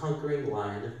about the conquering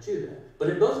Lion of Judah. But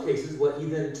in both cases, what he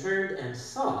then turned and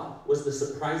saw was the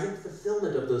surprising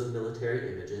fulfillment of those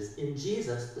military images in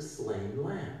Jesus, the slain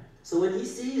Lamb. So when he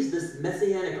sees this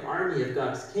messianic army of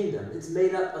God's kingdom, it's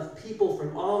made up of people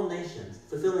from all nations,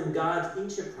 fulfilling God's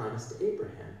ancient promise to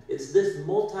Abraham. It's this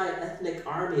multi-ethnic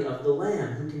army of the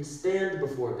Lamb who can stand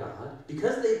before God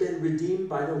because they've been redeemed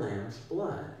by the Lamb's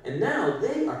blood. And now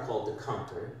they are called to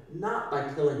conquer, not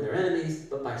by killing their enemies,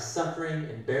 but by suffering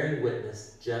and bearing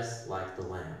witness just like the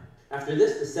Lamb. After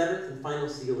this, the 7th and final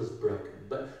seal is broken.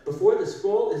 But before the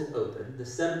scroll is opened, the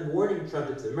 7 warning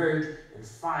trumpets emerge, and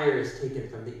fire is taken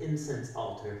from the incense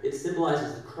altar. It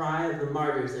symbolizes the cry of the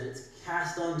martyrs, and it's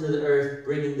cast onto the earth,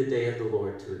 bringing the day of the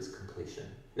Lord to its completion.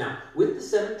 Now, with the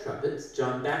 7 trumpets,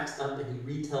 John backs up and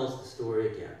he retells the story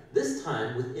again, this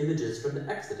time with images from the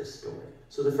Exodus story.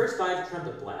 So the first 5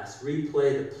 trumpet blasts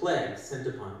replay the plagues sent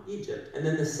upon Egypt, and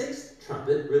then the 6th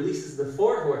trumpet releases the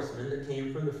 4 horsemen that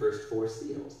came from the first 4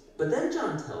 seals. But then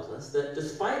John tells us that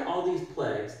despite all these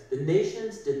plagues, the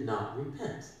nations did not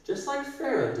repent, just like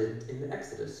Pharaoh did in the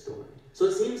Exodus story. So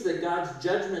it seems that God's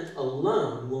judgment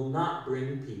alone will not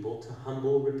bring people to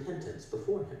humble repentance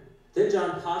before him. Then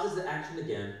John pauses the action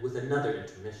again with another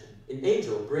intermission. An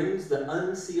angel brings the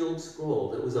unsealed scroll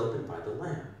that was opened by the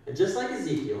Lamb. And just like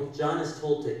Ezekiel, John is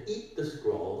told to eat the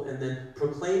scroll and then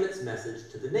proclaim its message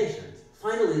to the nations.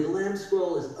 Finally, the Lamb's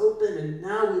scroll is open, and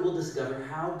now we will discover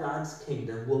how God's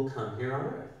kingdom will come here on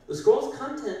earth. The scroll's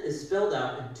content is spelled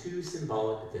out in 2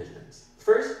 symbolic visions.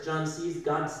 First, John sees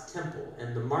God's temple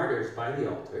and the martyrs by the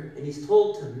altar, and he's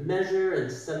told to measure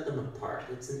and set them apart.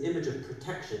 It's an image of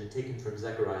protection taken from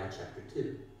Zechariah chapter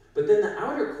 2. But then the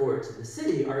outer courts of the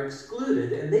city are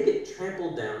excluded, and they get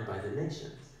trampled down by the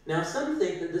nations. Now, some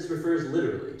think that this refers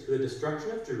literally to a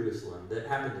destruction of Jerusalem that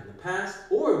happened in the past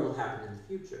or will happen in the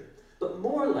future. But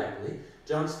more likely,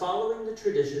 John's following the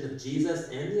tradition of Jesus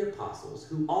and the apostles,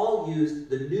 who all used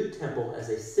the new temple as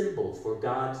a symbol for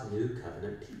God's new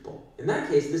covenant people. In that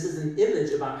case, this is an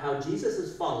image about how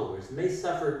Jesus' followers may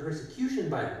suffer persecution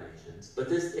by the nations, but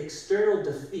this external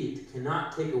defeat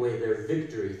cannot take away their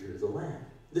victory through the Lamb.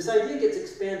 This idea gets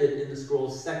expanded in the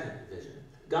scroll's second vision.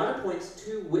 God appoints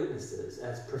 2 witnesses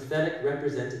as prophetic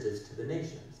representatives to the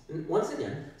nations. And once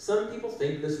again, some people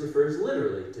think this refers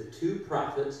literally to 2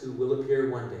 prophets who will appear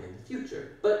one day in the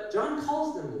future. But John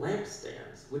calls them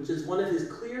lampstands, which is one of his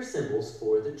clear symbols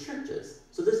for the churches.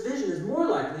 So this vision is more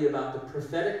likely about the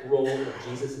prophetic role of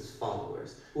Jesus'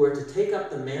 followers, who are to take up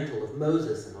the mantle of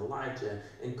Moses and Elijah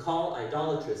and call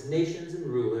idolatrous nations and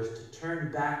rulers to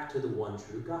turn back to the one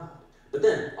true God. But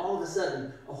then, all of a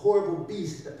sudden, a horrible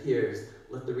beast appears.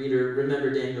 Let the reader remember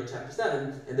Daniel chapter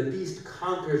 7, and the beast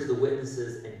conquers the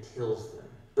witnesses and kills them.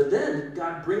 But then,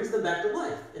 God brings them back to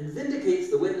life and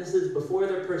vindicates the witnesses before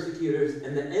their persecutors,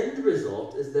 and the end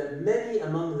result is that many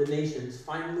among the nations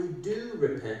finally do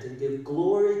repent and give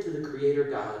glory to the Creator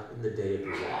God in the day of the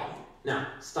Lord. Now,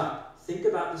 stop. Think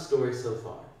about the story so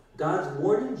far. God's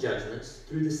warning judgments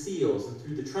through the seals and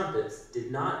through the trumpets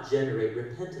did not generate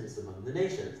repentance among the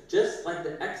nations, just like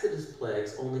the Exodus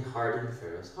plagues only hardened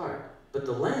Pharaoh's heart. But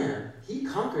the Lamb, he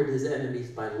conquered his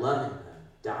enemies by loving them,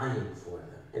 dying for them.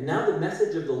 And now the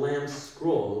message of the Lamb's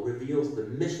scroll reveals the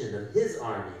mission of his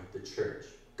army, the church.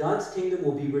 God's kingdom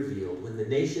will be revealed when the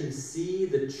nations see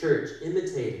the church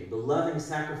imitating the loving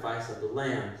sacrifice of the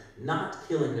Lamb, not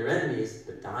killing their enemies,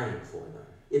 but dying for them.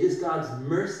 It is God's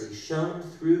mercy shown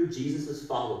through Jesus'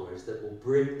 followers that will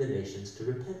bring the nations to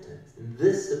repentance. And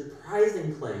this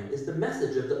surprising claim is the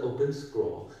message of the open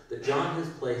scroll that John has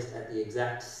placed at the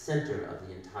exact center of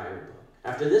the entire book.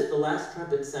 After this, the last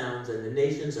trumpet sounds and the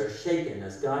nations are shaken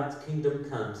as God's kingdom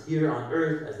comes here on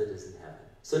earth as it is in heaven.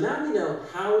 So now we know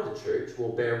how the church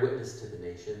will bear witness to the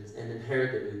nations and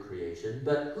inherit the new creation,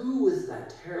 but who was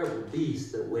that terrible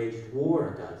beast that waged war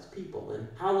on God's people, and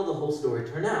how will the whole story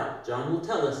turn out? John will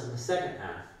tell us in the second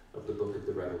half of the book of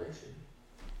the Revelation.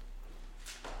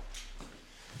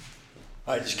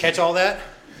 All right, did you catch all that?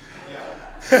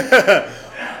 Yeah.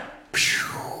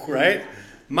 Right?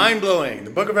 Mind-blowing. The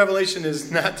book of Revelation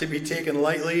is not to be taken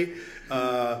lightly.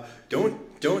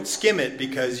 Don't skim it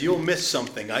because you'll miss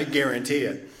something. I guarantee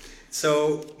it.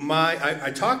 So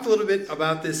I talked a little bit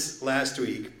about this last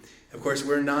week. Of course,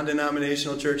 we're a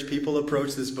non-denominational church. People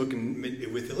approach this book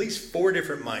with at least 4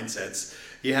 different mindsets.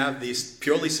 You have the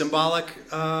purely symbolic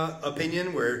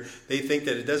opinion where they think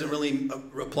that it doesn't really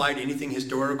apply to anything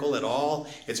historical at all.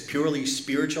 It's purely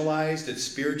spiritualized. It's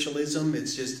spiritualism.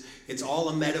 It's all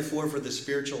a metaphor for the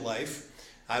spiritual life.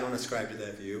 I don't ascribe to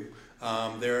that view.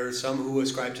 There are some who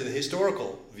ascribe to the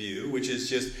historical view, which is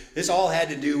just, this all had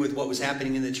to do with what was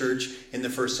happening in the church in the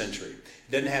first century.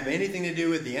 It doesn't have anything to do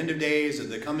with the end of days or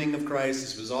the coming of Christ.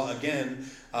 This was all, again,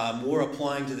 more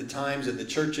applying to the times of the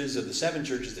churches, of the 7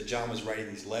 churches that John was writing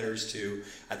these letters to.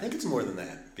 I think it's more than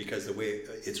that, because the way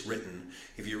it's written,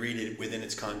 if you read it within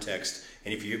its context,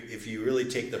 and if you really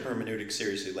take the hermeneutic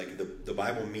seriously, like the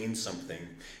Bible means something,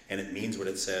 and it means what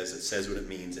it says what it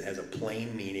means, it has a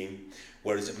plain meaning.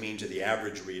 What does it mean to the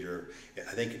average reader?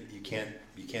 I think you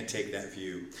can't take that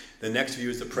view. The next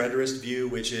view is the preterist view,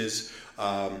 which is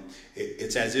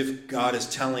it's as if God is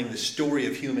telling the story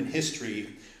of human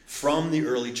history from the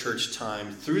early church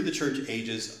time through the church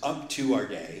ages up to our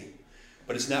day,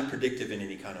 but it's not predictive in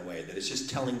any kind of way. That it's just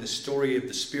telling the story of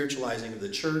the spiritualizing of the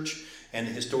church and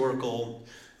the historical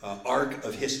arc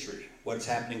of history. What's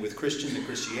happening with Christians and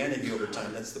Christianity over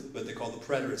time. That's what they call the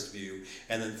preterist view.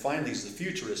 And then finally is the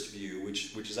futurist view,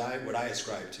 which is what I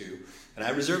ascribe to. And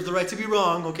I reserve the right to be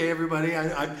wrong, okay, everybody?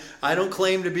 I don't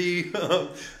claim to be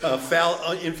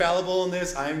infallible in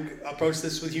this. I approach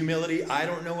this with humility. I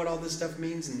don't know what all this stuff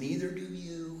means, neither do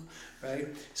you, right?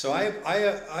 So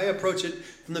I approach it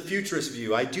from the futurist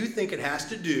view. I do think it has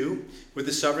to do with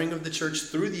the suffering of the church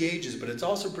through the ages, but it's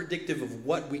also predictive of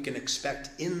what we can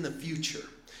expect in the future.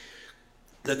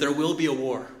 That there will be a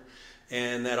war,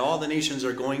 and that all the nations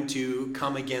are going to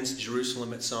come against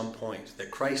Jerusalem at some point,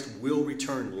 that Christ will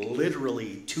return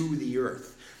literally to the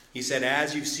earth. He said,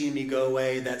 as you've seen me go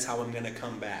away, that's how I'm going to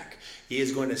come back. He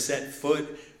is going to set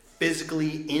foot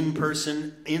physically, in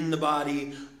person, in the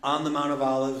body, on the Mount of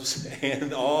Olives,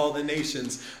 and all the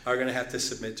nations are going to have to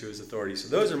submit to his authority. So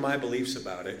those are my beliefs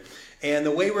about it. And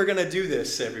the way we're going to do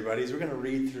this, everybody, is we're going to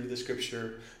read through the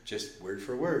scripture just word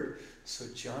for word. So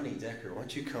Johnny Decker, why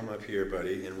don't you come up here,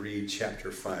 buddy, and read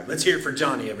chapter 5. Let's hear it for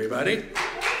Johnny, everybody. Is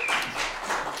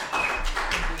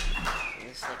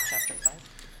this like chapter 5?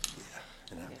 Yeah,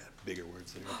 and I've got bigger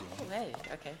words there if you Oh, want. hey,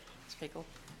 okay. That's pretty cool.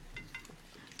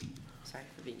 Sorry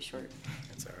for being short.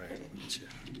 That's all right. Is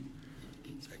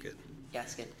that good? Yeah,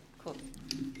 it's good. Cool.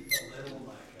 A little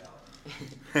black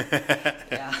out.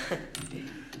 Yeah.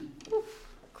 Woo,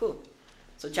 cool.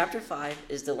 So chapter 5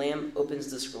 is the Lamb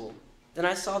opens the scroll. Then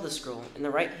I saw the scroll in the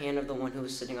right hand of the one who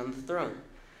was sitting on the throne.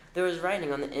 There was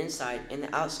writing on the inside and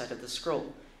the outside of the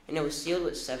scroll, and it was sealed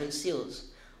with 7 seals.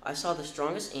 I saw the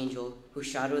strongest angel, who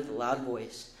shouted with a loud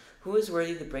voice, "Who is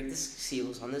worthy to break the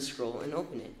seals on the scroll and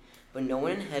open it?" But no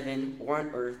one in heaven or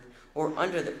on earth or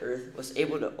under the earth was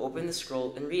able to open the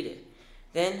scroll and read it.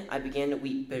 Then I began to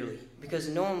weep bitterly, because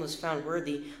no one was found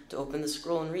worthy to open the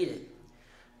scroll and read it.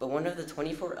 But one of the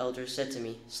 24 elders said to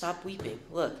me, "Stop weeping.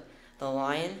 Look, the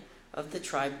Lion of the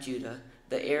tribe Judah,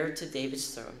 the heir to David's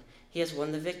throne. He has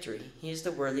won the victory. He is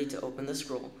the worthy to open the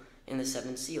scroll and the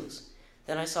 7 seals."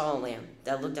 Then I saw a lamb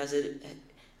that looked as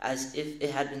if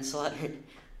it had been slaughtered.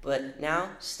 But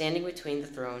now, standing between the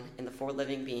throne and the 4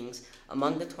 living beings,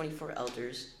 among the 24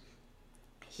 elders,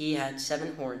 he had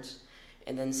 7 horns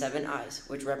and then 7 eyes,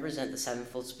 which represent the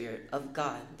 7-fold Spirit of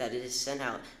God that it is sent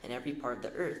out in every part of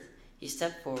the earth. He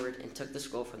stepped forward and took the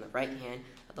scroll from the right hand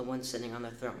of the one sitting on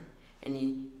the throne. And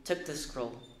he took the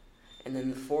scroll, and then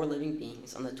the 4 living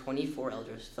beings on the 24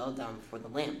 elders fell down before the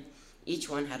Lamb. Each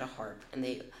one had a harp, and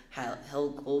they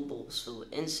held gold bowls filled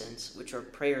with incense, which are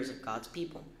prayers of God's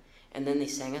people. And then they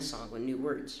sang a song with new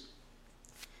words.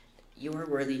 You are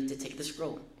worthy to take the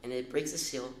scroll, and it breaks the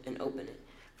seal and open it.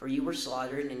 For you were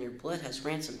slaughtered, and your blood has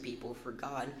ransomed people for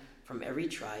God from every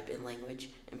tribe and language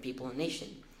and people and nation.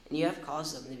 And you have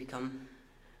caused them to become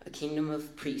a kingdom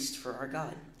of priests for our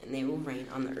God, and they will reign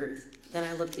on the earth. Then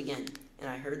I looked again, and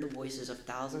I heard the voices of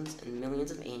thousands and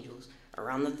millions of angels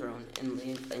around the throne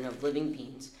and of living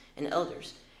beings and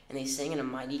elders. And they sang in a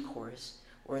mighty chorus,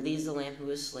 Worthy is the Lamb who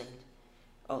was slain.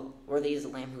 Oh, worthy is the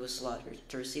Lamb who was slaughtered,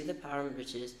 to receive the power and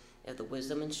riches of the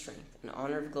wisdom and strength, and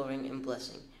honor of glory and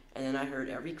blessing. And then I heard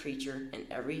every creature in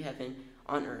every heaven,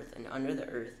 on earth, and under the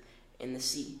earth, in the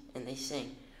sea, and they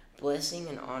sang, Blessing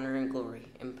and honor and glory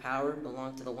and power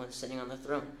belong to the one sitting on the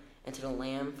throne, and to the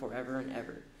Lamb forever and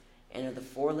ever. And of the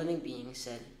 4 living beings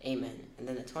said, Amen. And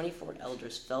then the 24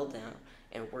 elders fell down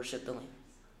and worshipped the Lamb.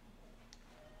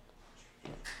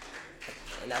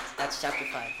 And that's chapter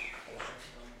 5.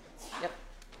 Yep.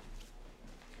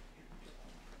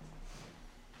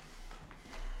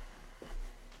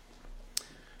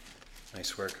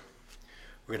 Nice work.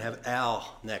 We're going to have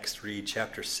Al next read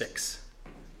chapter 6.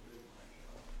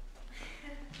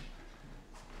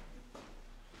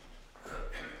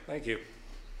 Thank you.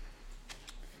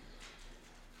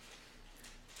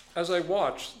 As I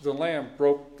watched, the Lamb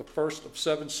broke the first of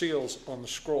 7 seals on the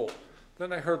scroll.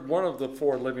 Then I heard one of the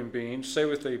 4 living beings say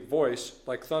with a voice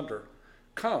like thunder,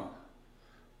 Come.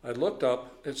 I looked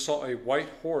up and saw a white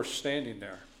horse standing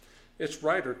there. Its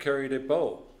rider carried a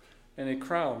bow, and a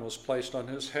crown was placed on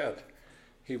his head.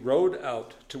 He rode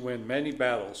out to win many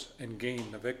battles and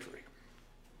gain the victory.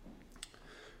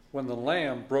 When the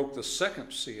Lamb broke the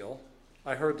 2nd seal,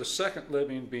 I heard the 2nd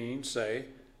living being say,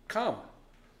 Come.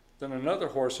 Then another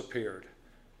horse appeared,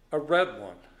 a red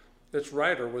one. Its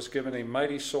rider was given a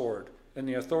mighty sword and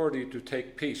the authority to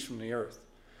take peace from the earth.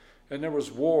 And there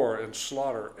was war and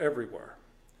slaughter everywhere.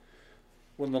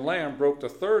 When the Lamb broke the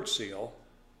 3rd seal,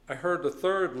 I heard the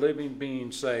 3rd living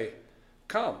being say,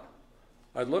 Come.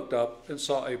 I looked up and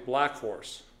saw a black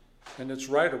horse, and its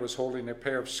rider was holding a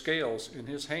pair of scales in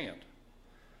his hand.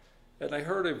 And I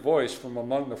heard a voice from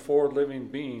among the 4 living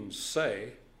beings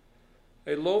say,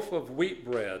 A loaf of wheat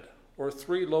bread or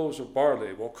 3 loaves of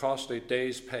barley will cost a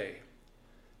day's pay,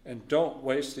 and don't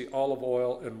waste the olive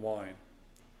oil and wine.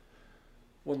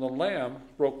 When the Lamb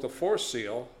broke the 4th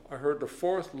seal, I heard the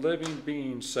 4th living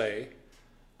being say,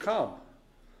 Come.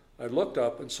 I looked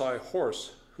up and saw a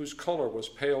horse whose color was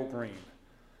pale green.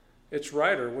 Its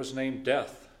rider was named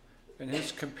Death, and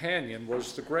his companion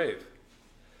was the grave.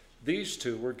 These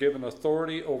 2 were given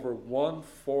authority over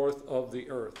 1/4 of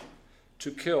the earth,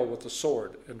 to kill with the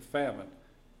sword and famine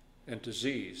and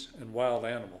disease and wild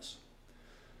animals.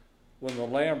 When the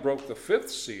Lamb broke the 5th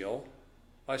seal,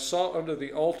 I saw under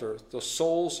the altar the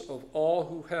souls of all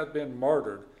who had been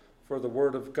martyred for the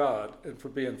word of God and for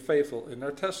being faithful in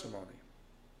their testimony.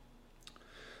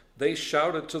 They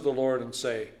shouted to the Lord and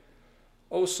say,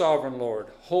 O sovereign Lord,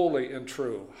 holy and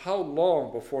true, how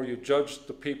long before you judge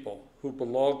the people who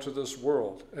belong to this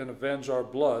world and avenge our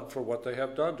blood for what they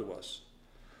have done to us?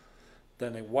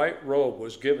 Then a white robe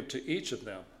was given to each of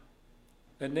them,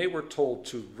 and they were told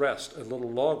to rest a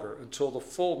little longer until the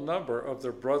full number of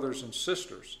their brothers and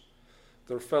sisters,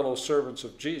 their fellow servants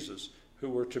of Jesus, who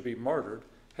were to be martyred,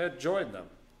 had joined them.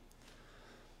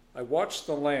 I watched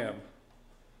the Lamb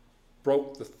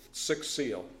broke the 6th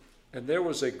seal, and there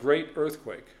was a great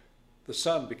earthquake. The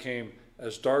sun became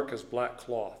as dark as black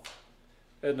cloth,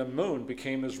 and the moon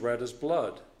became as red as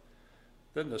blood.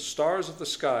 Then the stars of the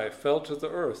sky fell to the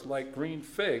earth like green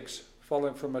figs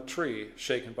falling from a tree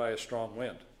shaken by a strong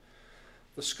wind.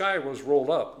 The sky was rolled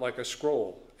up like a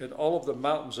scroll, and all of the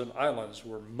mountains and islands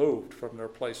were moved from their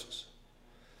places.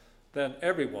 Then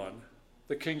everyone,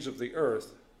 the kings of the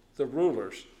earth, the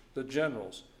rulers, the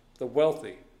generals, the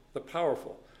wealthy, the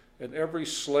powerful, and every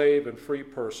slave and free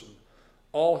person,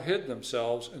 all hid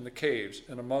themselves in the caves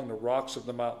and among the rocks of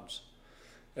the mountains.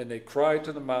 And they cried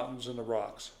to the mountains and the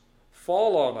rocks,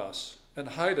 Fall on us, and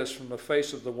hide us from the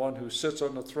face of the one who sits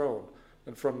on the throne,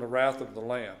 and from the wrath of the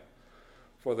Lamb.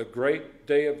 For the great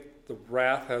day of the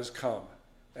wrath has come,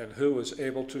 and who is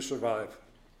able to survive?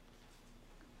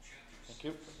 Thank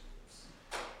you.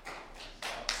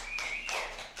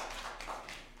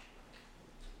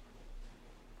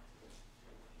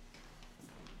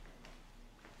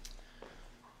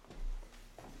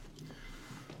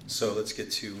 So let's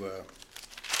get to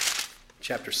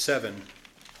chapter 7.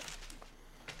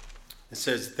 It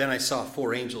says, Then I saw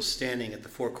 4 angels standing at the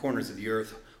 4 corners of the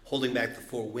earth, holding back the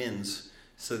 4 winds,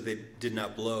 so that they did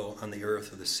not blow on the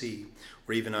earth or the sea,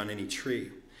 or even on any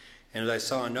tree. And I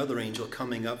saw another angel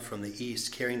coming up from the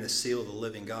east, carrying the seal of the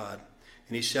living God.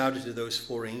 And he shouted to those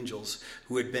 4 angels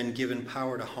who had been given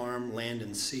power to harm land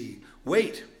and sea,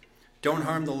 "Wait! Don't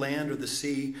harm the land or the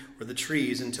sea or the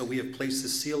trees until we have placed the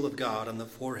seal of God on the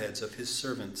foreheads of his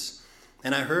servants."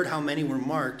 And I heard how many were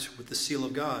marked with the seal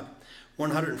of God.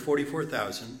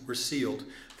 144,000 were sealed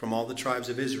from all the tribes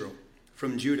of Israel.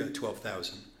 From Judah,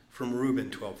 12,000. From Reuben,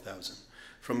 12,000.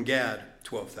 From Gad,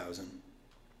 12,000.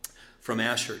 From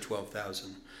Asher,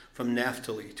 12,000. From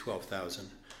Naphtali,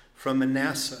 12,000. From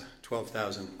Manasseh,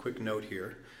 12,000. Quick note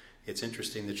here. It's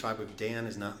interesting, the tribe of Dan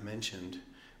is not mentioned,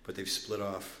 but they've split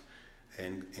off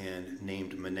and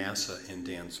named Manasseh in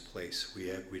Dan's place.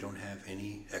 We don't have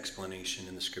any explanation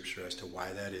in the scripture as to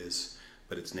why that is,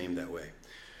 but it's named that way.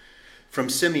 From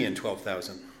Simeon,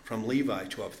 12,000. From Levi,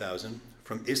 12,000.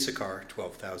 From Issachar,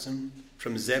 12,000.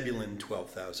 From Zebulun,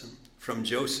 12,000. From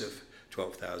Joseph,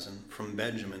 12,000. From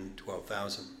Benjamin,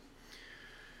 12,000.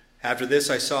 After this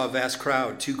I saw a vast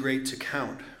crowd, too great to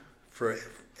count,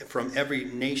 from every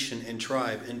nation and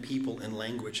tribe and people and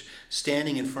language,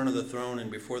 standing in front of the throne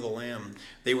and before the Lamb.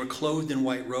 They were clothed in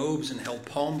white robes and held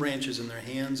palm branches in their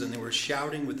hands, and they were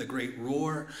shouting with a great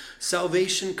roar,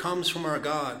 "Salvation comes from our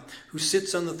God, who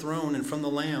sits on the throne, and from the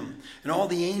Lamb." And all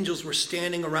the angels were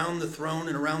standing around the throne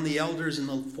and around the elders and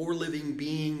the 4 living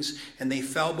beings, and they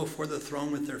fell before the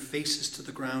throne with their faces to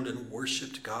the ground and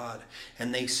worshipped God.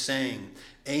 And they sang,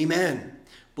 "Amen.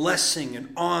 Blessing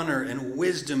and honor and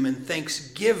wisdom and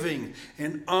thanksgiving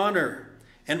and honor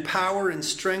and power and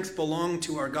strength belong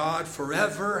to our God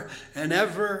forever and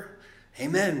ever.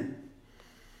 Amen."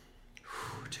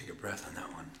 Whew, take a breath on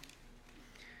that one.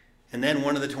 And then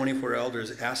one of the 24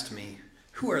 elders asked me,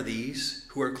 "Who are these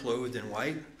who are clothed in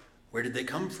white? Where did they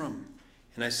come from?"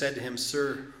 And I said to him,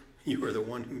 "Sir, you are the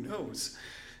one who knows."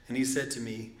 And he said to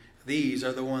me, "These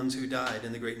are the ones who died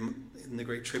in the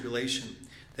great tribulation.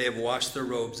 They have washed their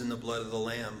robes in the blood of the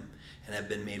Lamb and have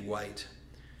been made white.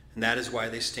 And that is why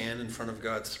they stand in front of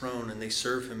God's throne, and they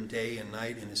serve him day and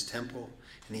night in his temple.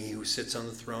 And he who sits on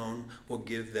the throne will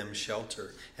give them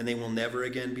shelter. And they will never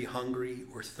again be hungry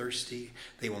or thirsty.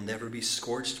 They will never be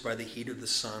scorched by the heat of the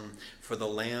sun, for the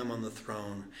Lamb on the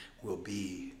throne will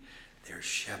be their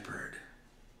shepherd.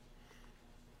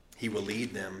 He will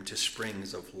lead them to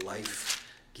springs of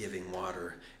life-giving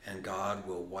water, and God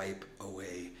will wipe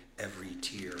away every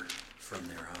tear from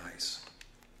their eyes."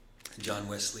 John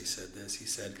Wesley said this. He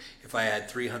said, "If I had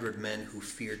 300 men who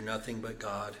feared nothing but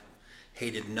God,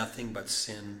 hated nothing but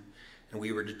sin, and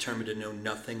we were determined to know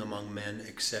nothing among men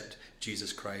except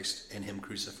Jesus Christ and him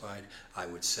crucified, I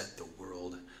would set the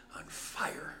world on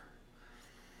fire."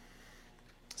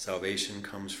 Salvation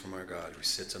comes from our God who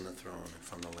sits on the throne and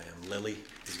from the Lamb. Lily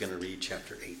is going to read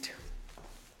chapter 8.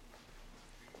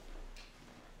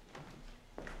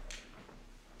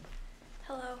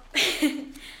 Hello.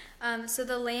 So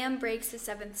the Lamb breaks the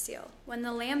 7th seal. When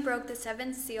the Lamb broke the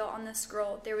 7th seal on the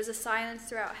scroll, there was a silence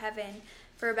throughout heaven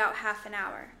for about half an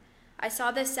hour. I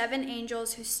saw the 7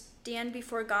 angels who stand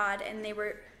before God, and they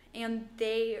were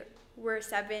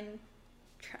 7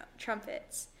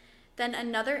 trumpets. Then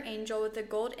another angel with a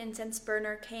gold incense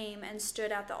burner came and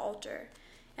stood at the altar,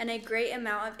 and a great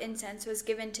amount of incense was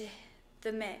given to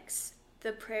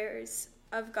the prayers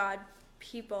of God's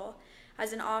people,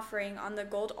 as an offering on the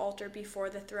gold altar before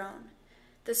the throne.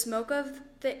 The smoke of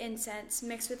the incense,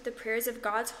 mixed with the prayers of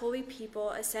God's holy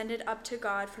people, ascended up to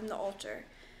God from the altar,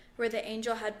 where the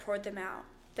angel had poured them out.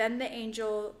 Then the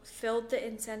angel filled the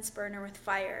incense burner with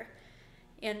fire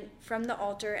from the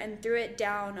altar and threw it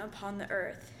down upon the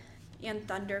earth, and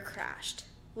thunder crashed,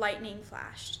 lightning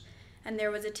flashed, and there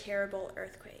was a terrible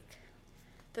earthquake.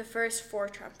 The first 4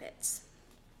 trumpets.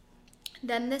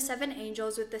 Then the 7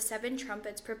 angels with the 7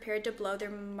 trumpets prepared to blow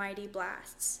their mighty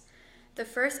blasts. The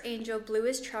first angel blew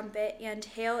his trumpet, and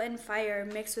hail and fire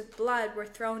mixed with blood were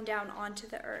thrown down onto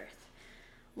the earth.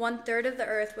 1/3 of the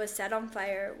earth was set on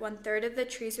fire, 1/3 of the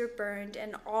trees were burned,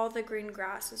 and all the green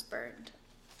grass was burned.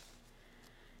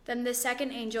 Then the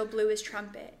second angel blew his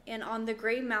trumpet, and on the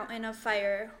great mountain of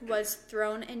fire was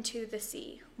thrown into the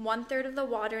sea. 1/3 of the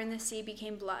water in the sea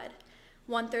became blood.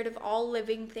 1/3 of all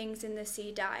living things in the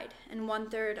sea died, and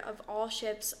 1/3 of all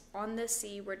ships on the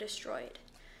sea were destroyed.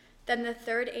 Then the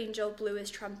third angel blew his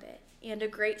trumpet, and a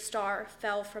great star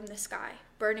fell from the sky,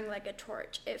 burning like a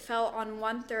torch. It fell on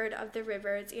 1/3 of the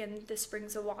rivers and the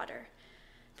springs of water.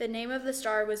 The name of the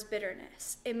star was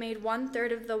Bitterness. It made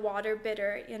 1/3 of the water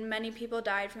bitter, and many people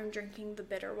died from drinking the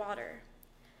bitter water.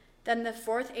 Then the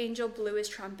fourth angel blew his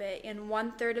trumpet, and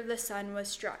 1/3 of the sun was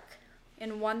struck,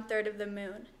 and 1/3 of the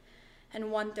moon, and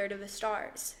 1/3 of the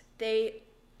stars. They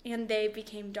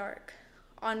became dark.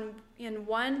 And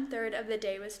 1/3 of the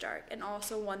day was dark, and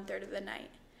also 1/3 of the night.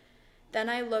 Then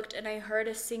I looked, and I heard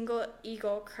a single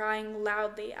eagle crying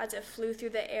loudly as it flew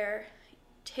through the air,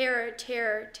 "Terror,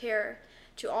 terror, terror,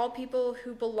 to all people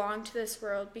who belong to this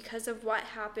world, because of what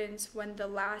happens when the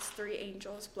last 3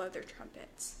 angels blow their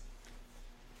trumpets."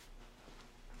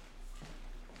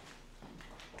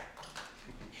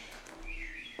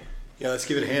 Yeah, let's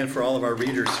give it a hand for all of our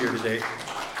readers here today.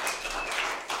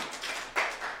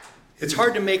 It's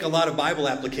hard to make a lot of Bible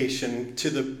application to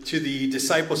the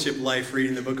discipleship life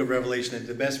reading the book of Revelation. And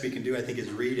the best we can do, I think, is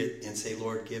read it and say,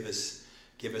 Lord, give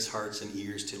us hearts and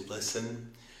ears to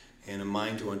listen and a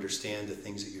mind to understand the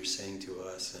things that you're saying to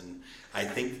us. And I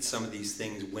think that some of these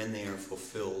things, when they are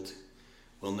fulfilled,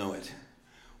 we'll know it.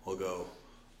 We'll go,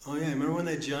 oh yeah, remember when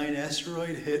that giant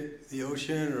asteroid hit the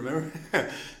ocean? Remember?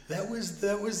 that was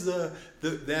the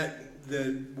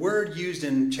word used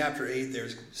in chapter 8 there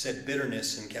said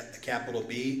bitterness in capital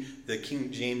B. The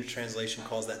King James translation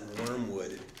calls that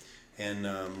wormwood. And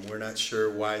we're not sure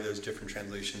why those different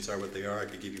translations are what they are. I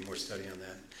could give you more study on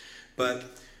that. But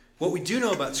what we do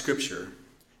know about Scripture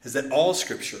is that all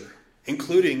Scripture,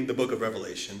 including the book of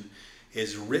Revelation,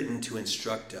 is written to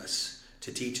instruct us,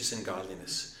 to teach us in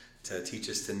godliness, to teach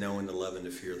us to know and to love and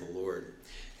to fear the Lord.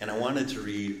 And I wanted to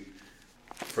read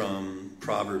from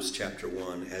Proverbs chapter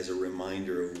 1 as a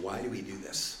reminder of why do we do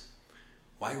this?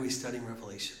 Why are we studying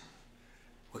Revelation?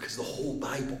 Because the whole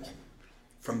Bible,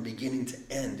 from beginning to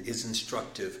end, is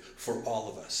instructive for all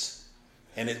of us.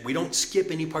 And we don't skip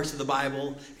any parts of the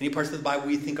Bible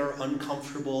we think are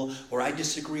uncomfortable, or I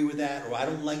disagree with that, or I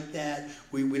don't like that.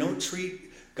 We don't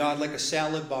treat God like a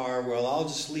salad bar where I'll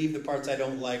just leave the parts I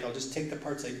don't like. I'll just take the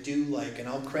parts I do like, and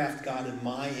I'll craft God in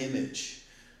my image.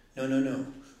 No.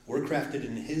 We're crafted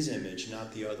in his image,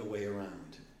 not the other way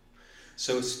around.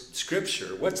 So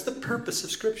Scripture, what's the purpose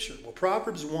of Scripture? Well,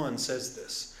 Proverbs 1 says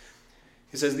this.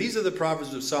 He says, these are the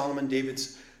Proverbs of Solomon,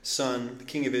 David's son, the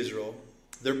king of Israel.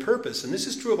 Their purpose, and this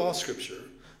is true of all Scripture,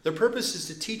 their purpose is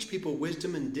to teach people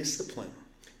wisdom and discipline,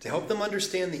 to help them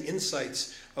understand the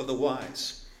insights of the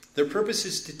wise. Their purpose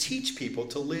is to teach people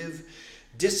to live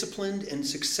disciplined and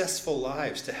successful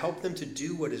lives, to help them to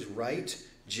do what is right,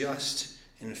 just,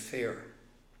 and fair.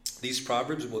 These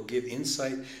proverbs will give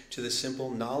insight to the simple,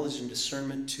 knowledge and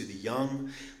discernment to the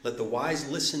young. Let the wise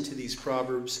listen to these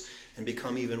proverbs and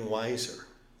become even wiser.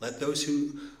 Let those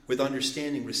who, with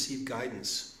understanding, receive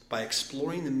guidance by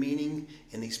exploring the meaning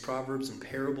in these proverbs and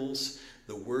parables,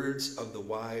 the words of the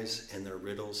wise and their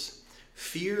riddles.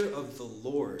 Fear of the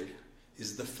Lord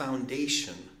is the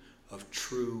foundation of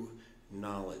true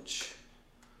knowledge.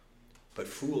 But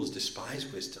fools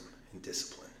despise wisdom and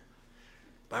discipline.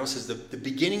 The Bible says the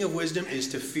beginning of wisdom is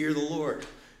to fear the Lord.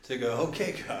 To go,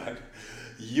 okay, God,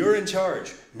 you're in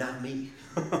charge, not me.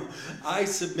 I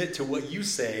submit to what you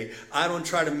say. I don't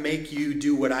try to make you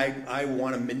do what I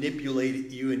want to manipulate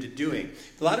you into doing.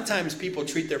 A lot of times people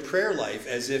treat their prayer life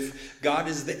as if God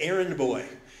is the errand boy.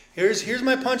 Here's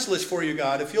my punch list for you,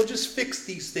 God. If you'll just fix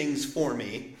these things for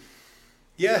me.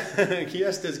 Yeah,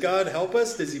 yes, does God help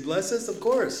us? Does he bless us? Of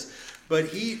course. But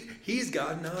he's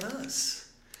God, not us.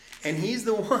 And he's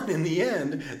the one in the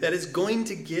end that is going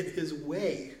to get his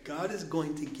way. God is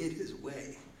going to get his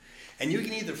way. And you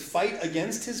can either fight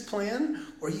against his plan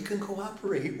or you can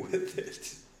cooperate with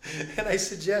it. And I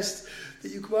suggest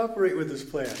that you cooperate with his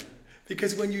plan.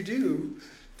 Because when you do,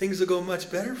 things will go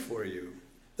much better for you.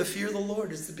 The fear of the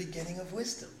Lord is the beginning of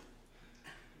wisdom.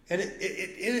 And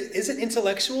is it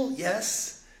intellectual?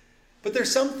 Yes. But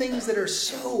there's some things that are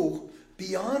so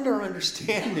beyond our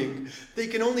understanding. They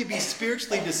can only be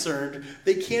spiritually discerned.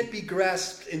 They can't be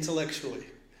grasped intellectually.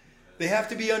 They have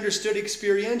to be understood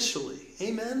experientially.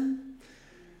 Amen?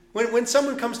 When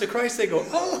someone comes to Christ, they go,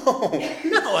 oh,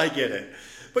 now I get it.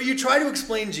 But you try to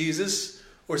explain Jesus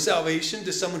or salvation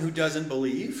to someone who doesn't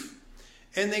believe,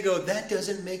 and they go, that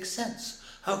doesn't make sense.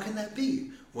 How can that be?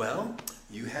 Well,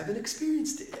 you haven't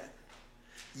experienced it yet.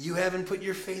 You haven't put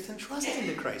your faith and trust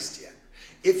into Christ yet.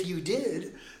 If you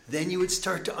did, then you would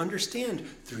start to understand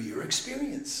through your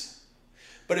experience.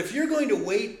 But if you're going to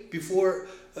wait before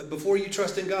you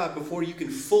trust in God, before you can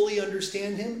fully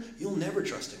understand him, you'll never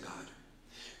trust in God.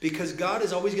 Because God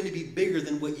is always going to be bigger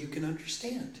than what you can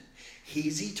understand.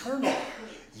 He's eternal.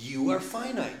 You are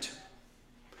finite.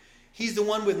 He's the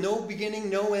one with no beginning,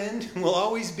 no end, will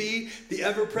always be the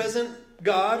ever-present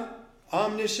God,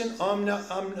 omniscient,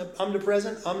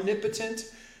 omnipresent, omnipotent.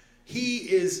 He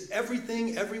is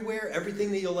everything, everywhere,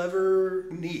 everything that you'll ever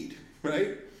need,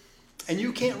 right? And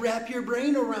you can't wrap your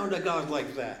brain around a God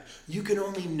like that. You can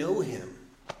only know him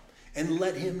and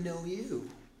let him know you.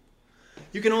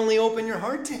 You can only open your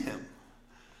heart to him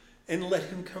and let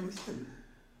him come in.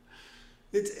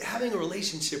 It's having a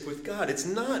relationship with God. It's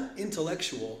not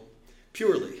intellectual.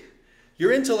 purely.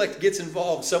 Your intellect gets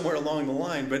involved somewhere along the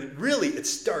line, but really it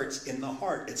starts in the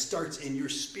heart. It starts in your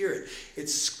spirit. It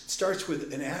starts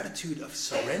with an attitude of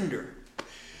surrender.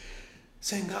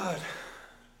 Saying, God,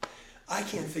 I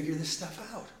can't figure this stuff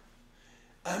out.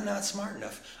 I'm not smart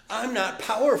enough. I'm not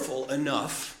powerful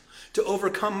enough to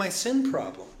overcome my sin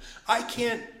problem. I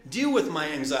can't deal with my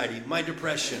anxiety, my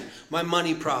depression, my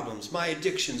money problems, my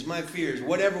addictions, my fears,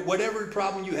 whatever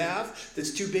problem you have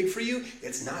that's too big for you,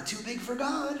 it's not too big for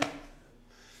God.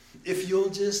 If you'll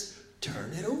just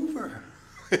turn it over.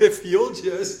 If you'll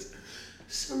just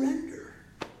surrender.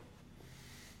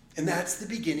 And that's the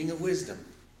beginning of wisdom.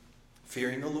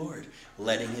 Fearing the Lord.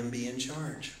 Letting him be in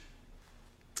charge.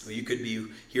 Well, you could be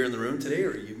here in the room today,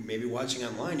 or you may be watching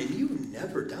online, and you've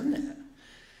never done that.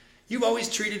 You've always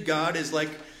treated God as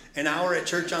like an hour at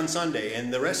church on Sunday,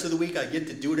 and the rest of the week I get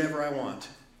to do whatever I want.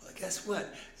 Well, guess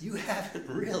what? You haven't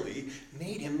really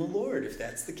made him the Lord, if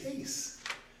that's the case.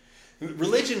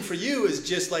 Religion for you is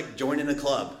just like joining a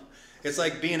club. It's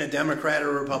like being a Democrat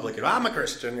or a Republican. I'm a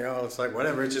Christian, it's like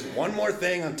whatever. It's just one more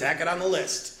thing, I'll tack it on the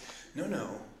list.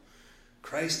 No.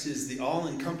 Christ is the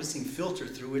all-encompassing filter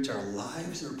through which our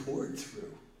lives are poured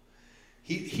through.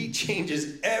 He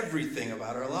changes everything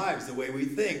about our lives, the way we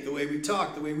think, the way we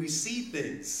talk, the way we see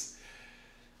things.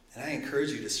 And I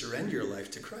encourage you to surrender your life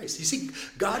to Christ. You see,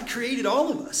 God created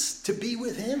all of us to be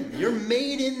with him. You're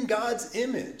made in God's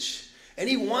image. And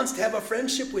he wants to have a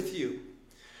friendship with you.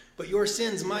 But your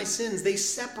sins, my sins, they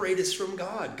separate us from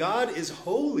God. God is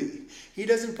holy. He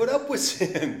doesn't put up with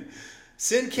sin.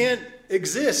 Sin can't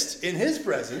exist in his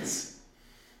presence.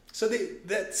 So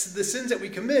that's the sins that we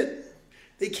commit.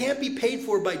 They can't be paid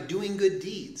for by doing good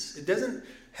deeds. It doesn't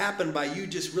happen by you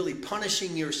just really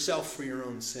punishing yourself for your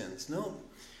own sins. No.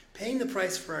 Paying the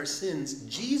price for our sins,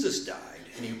 Jesus died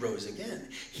and he rose again.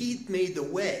 He made the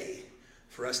way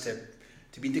for us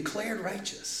to be declared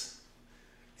righteous.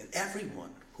 And everyone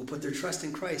who put their trust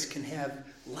in Christ can have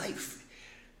life.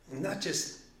 Not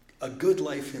just a good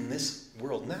life in this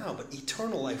world now, but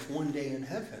eternal life one day in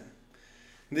heaven.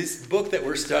 This book that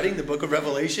we're studying, the book of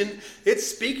Revelation, it's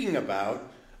speaking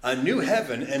about a new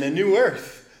heaven and a new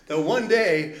earth. That one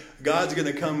day, God's going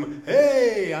to come,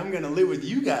 hey, I'm going to live with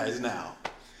you guys now.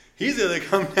 He's going to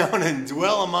come down and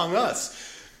dwell among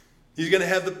us. He's going to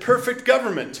have the perfect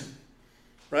government.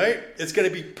 Right? It's going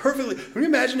to be perfectly... Can you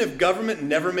imagine if government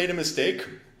never made a mistake?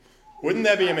 Wouldn't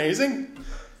that be amazing? Can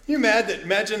you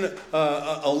imagine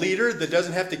a leader that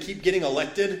doesn't have to keep getting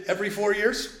elected every 4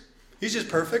 years? He's just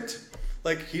perfect.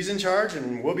 Like, he's in charge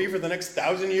and will be for the next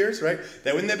 1,000 years, right?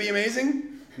 Wouldn't that be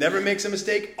amazing? Never makes a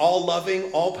mistake, all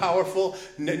loving, all powerful,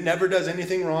 never does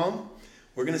anything wrong.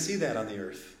 We're going to see that on the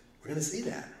earth. We're going to see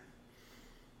that.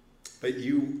 But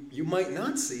you might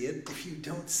not see it if you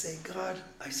don't say, God,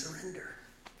 I surrender.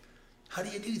 How do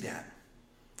you do that?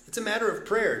 It's a matter of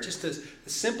prayer, just a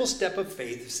simple step of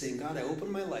faith of saying, God, I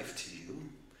open my life to you.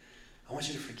 I want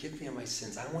you to forgive me of my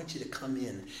sins. I want you to come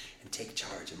in and take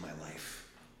charge of my life.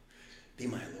 Be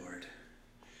my Lord.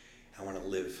 I want to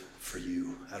live for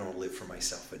you. I don't want to live for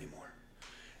myself anymore.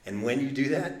 And when you do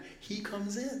that, he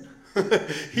comes in.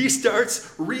 He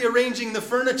starts rearranging the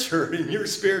furniture in your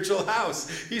spiritual house.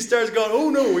 He starts going, oh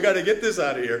no, we got to get this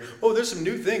out of here. Oh, there's some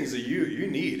new things that you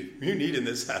need in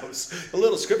this house. A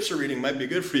little scripture reading might be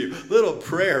good for you. A little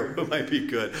prayer might be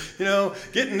good.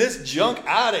 Getting this junk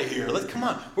out of here. Come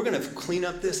on, we're going to clean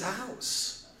up this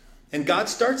house. And God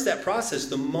starts that process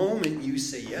the moment you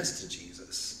say yes to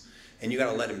Jesus. And you got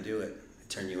to let him do it and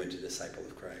turn you into a disciple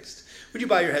of Christ. Would you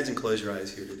bow your heads and close your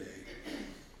eyes here today?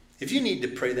 If you need to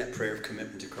pray that prayer of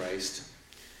commitment to Christ,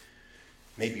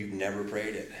 maybe you've never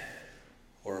prayed it.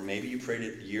 Or maybe you prayed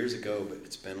it years ago, but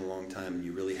it's been a long time and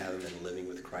you really haven't been living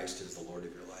with Christ as the Lord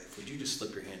of your life. Would you just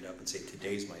slip your hand up and say,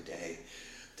 today's my day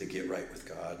to get right with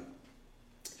God?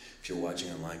 If you're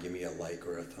watching online, give me a like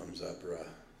or a thumbs up or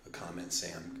a comment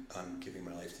saying, I'm giving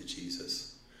my life to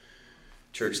Jesus.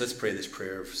 Church, let's pray this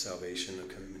prayer of salvation, of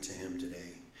commitment to him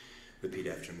today. Repeat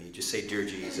after me. Just say, Dear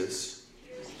Jesus,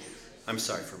 I'm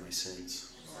sorry for my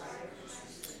sins.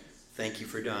 Thank you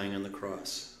for dying on the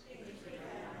cross.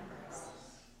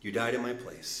 You died in my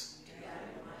place.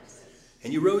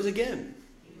 And you rose again.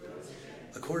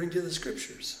 According to the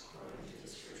scriptures.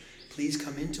 Please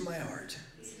come into my heart.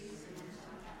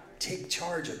 Take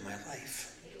charge of my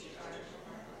life.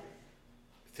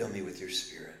 Fill me with your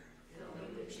spirit.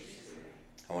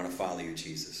 I want to follow you,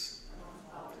 Jesus.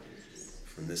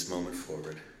 From this moment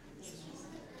forward.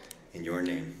 In your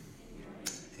name.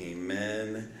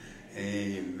 Amen.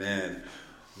 Amen.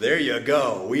 There you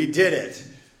go. We did it.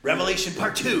 Revelation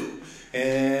part 2.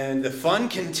 And the fun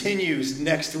continues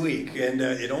next week, and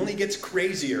it only gets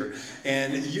crazier.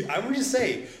 And I would just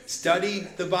say, study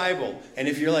the Bible. And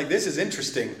if you're like, this is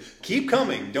interesting, keep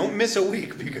coming. Don't miss a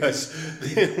week, because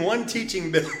one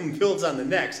teaching builds on the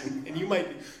next. And you might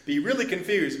be really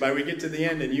confused by we get to the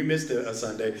end and you missed a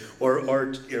Sunday.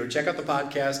 Or check out the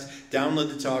podcast,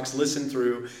 download the talks, listen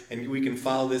through, and we can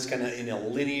follow this kind of in a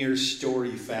linear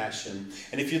story fashion.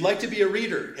 And if you'd like to be a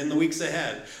reader in the weeks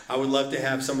ahead, I would love to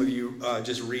have some of you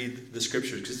just read the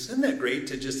scriptures, because isn't that great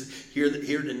to just hear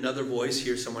another voice,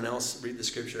 hear someone else read the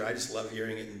scripture? I just love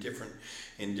hearing it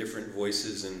in different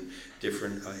voices and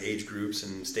different age groups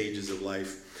and stages of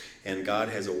life. And God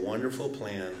has a wonderful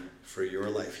plan for your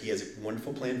life. He has a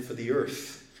wonderful plan for the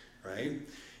earth, right?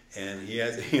 And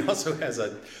he also has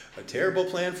a terrible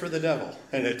plan for the devil,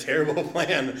 and a terrible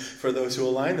plan for those who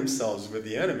align themselves with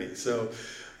the enemy. So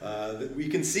we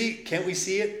can see, can't we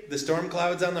see it? The storm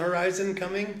clouds on the horizon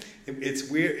coming. It's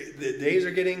weird. The days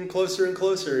are getting closer and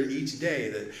closer each day.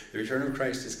 The return of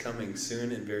Christ is coming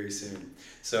soon and very soon.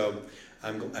 So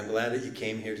I'm glad that you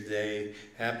came here today.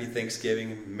 Happy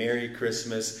Thanksgiving. Merry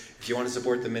Christmas. If you want to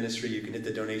support the ministry, you can hit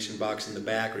the donation box in the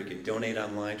back, or you can donate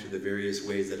online through the various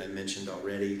ways that I mentioned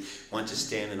already. Why don't you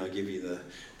stand and I'll give you the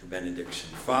benediction.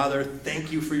 Father,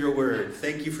 thank you for your word.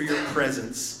 Thank you for your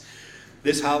presence.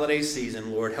 This holiday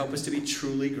season, Lord, help us to be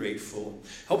truly grateful.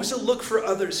 Help us to look for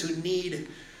others who need,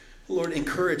 Lord,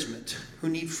 encouragement, who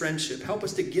need friendship. Help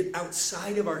us to get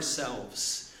outside of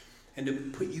ourselves and to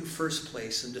put you first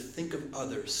place, and to think of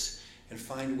others and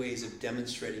find ways of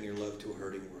demonstrating your love to a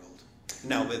hurting world.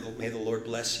 Now, may the Lord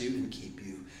bless you and keep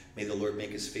you. May the Lord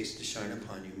make his face to shine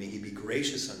upon you. May he be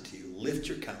gracious unto you, lift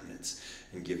your countenance,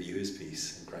 and give you his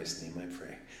peace. In Christ's name I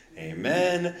pray.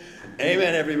 Amen.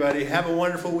 Amen, everybody. Have a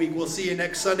wonderful week. We'll see you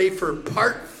next Sunday for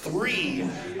part 3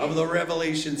 of the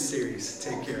Revelation series.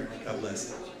 Take care. God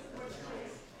bless.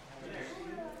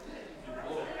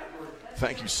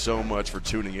 Thank you so much for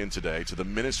tuning in today to the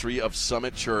ministry of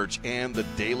Summit Church and the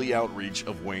daily outreach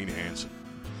of Wayne Hansen.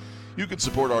 You can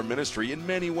support our ministry in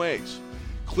many ways.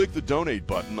 Click the donate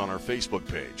button on our Facebook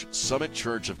page, Summit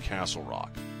Church of Castle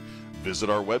Rock. Visit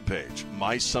our webpage,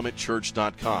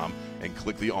 mysummitchurch.com, and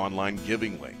click the online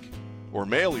giving link. Or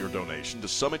mail your donation to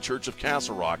Summit Church of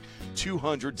Castle Rock,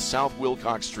 200 South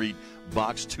Wilcox Street,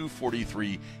 Box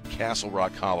 243, Castle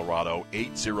Rock, Colorado,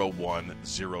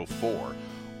 80104.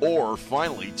 Or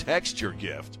finally, text your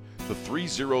gift to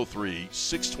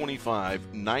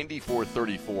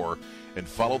 303-625-9434 and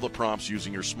follow the prompts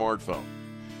using your smartphone.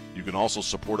 You can also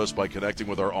support us by connecting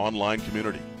with our online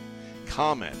community.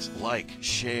 Comment, like,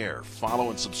 share,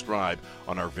 follow, and subscribe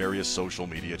on our various social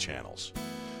media channels.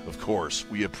 Of course,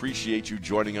 we appreciate you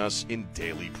joining us in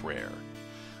daily prayer.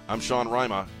 I'm Sean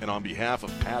Rima, and on behalf of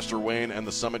Pastor Wayne and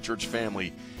the Summit Church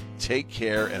family, take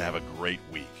care and have a great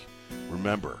week.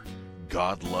 Remember,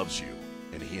 God loves you,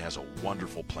 and he has a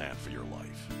wonderful plan for your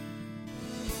life.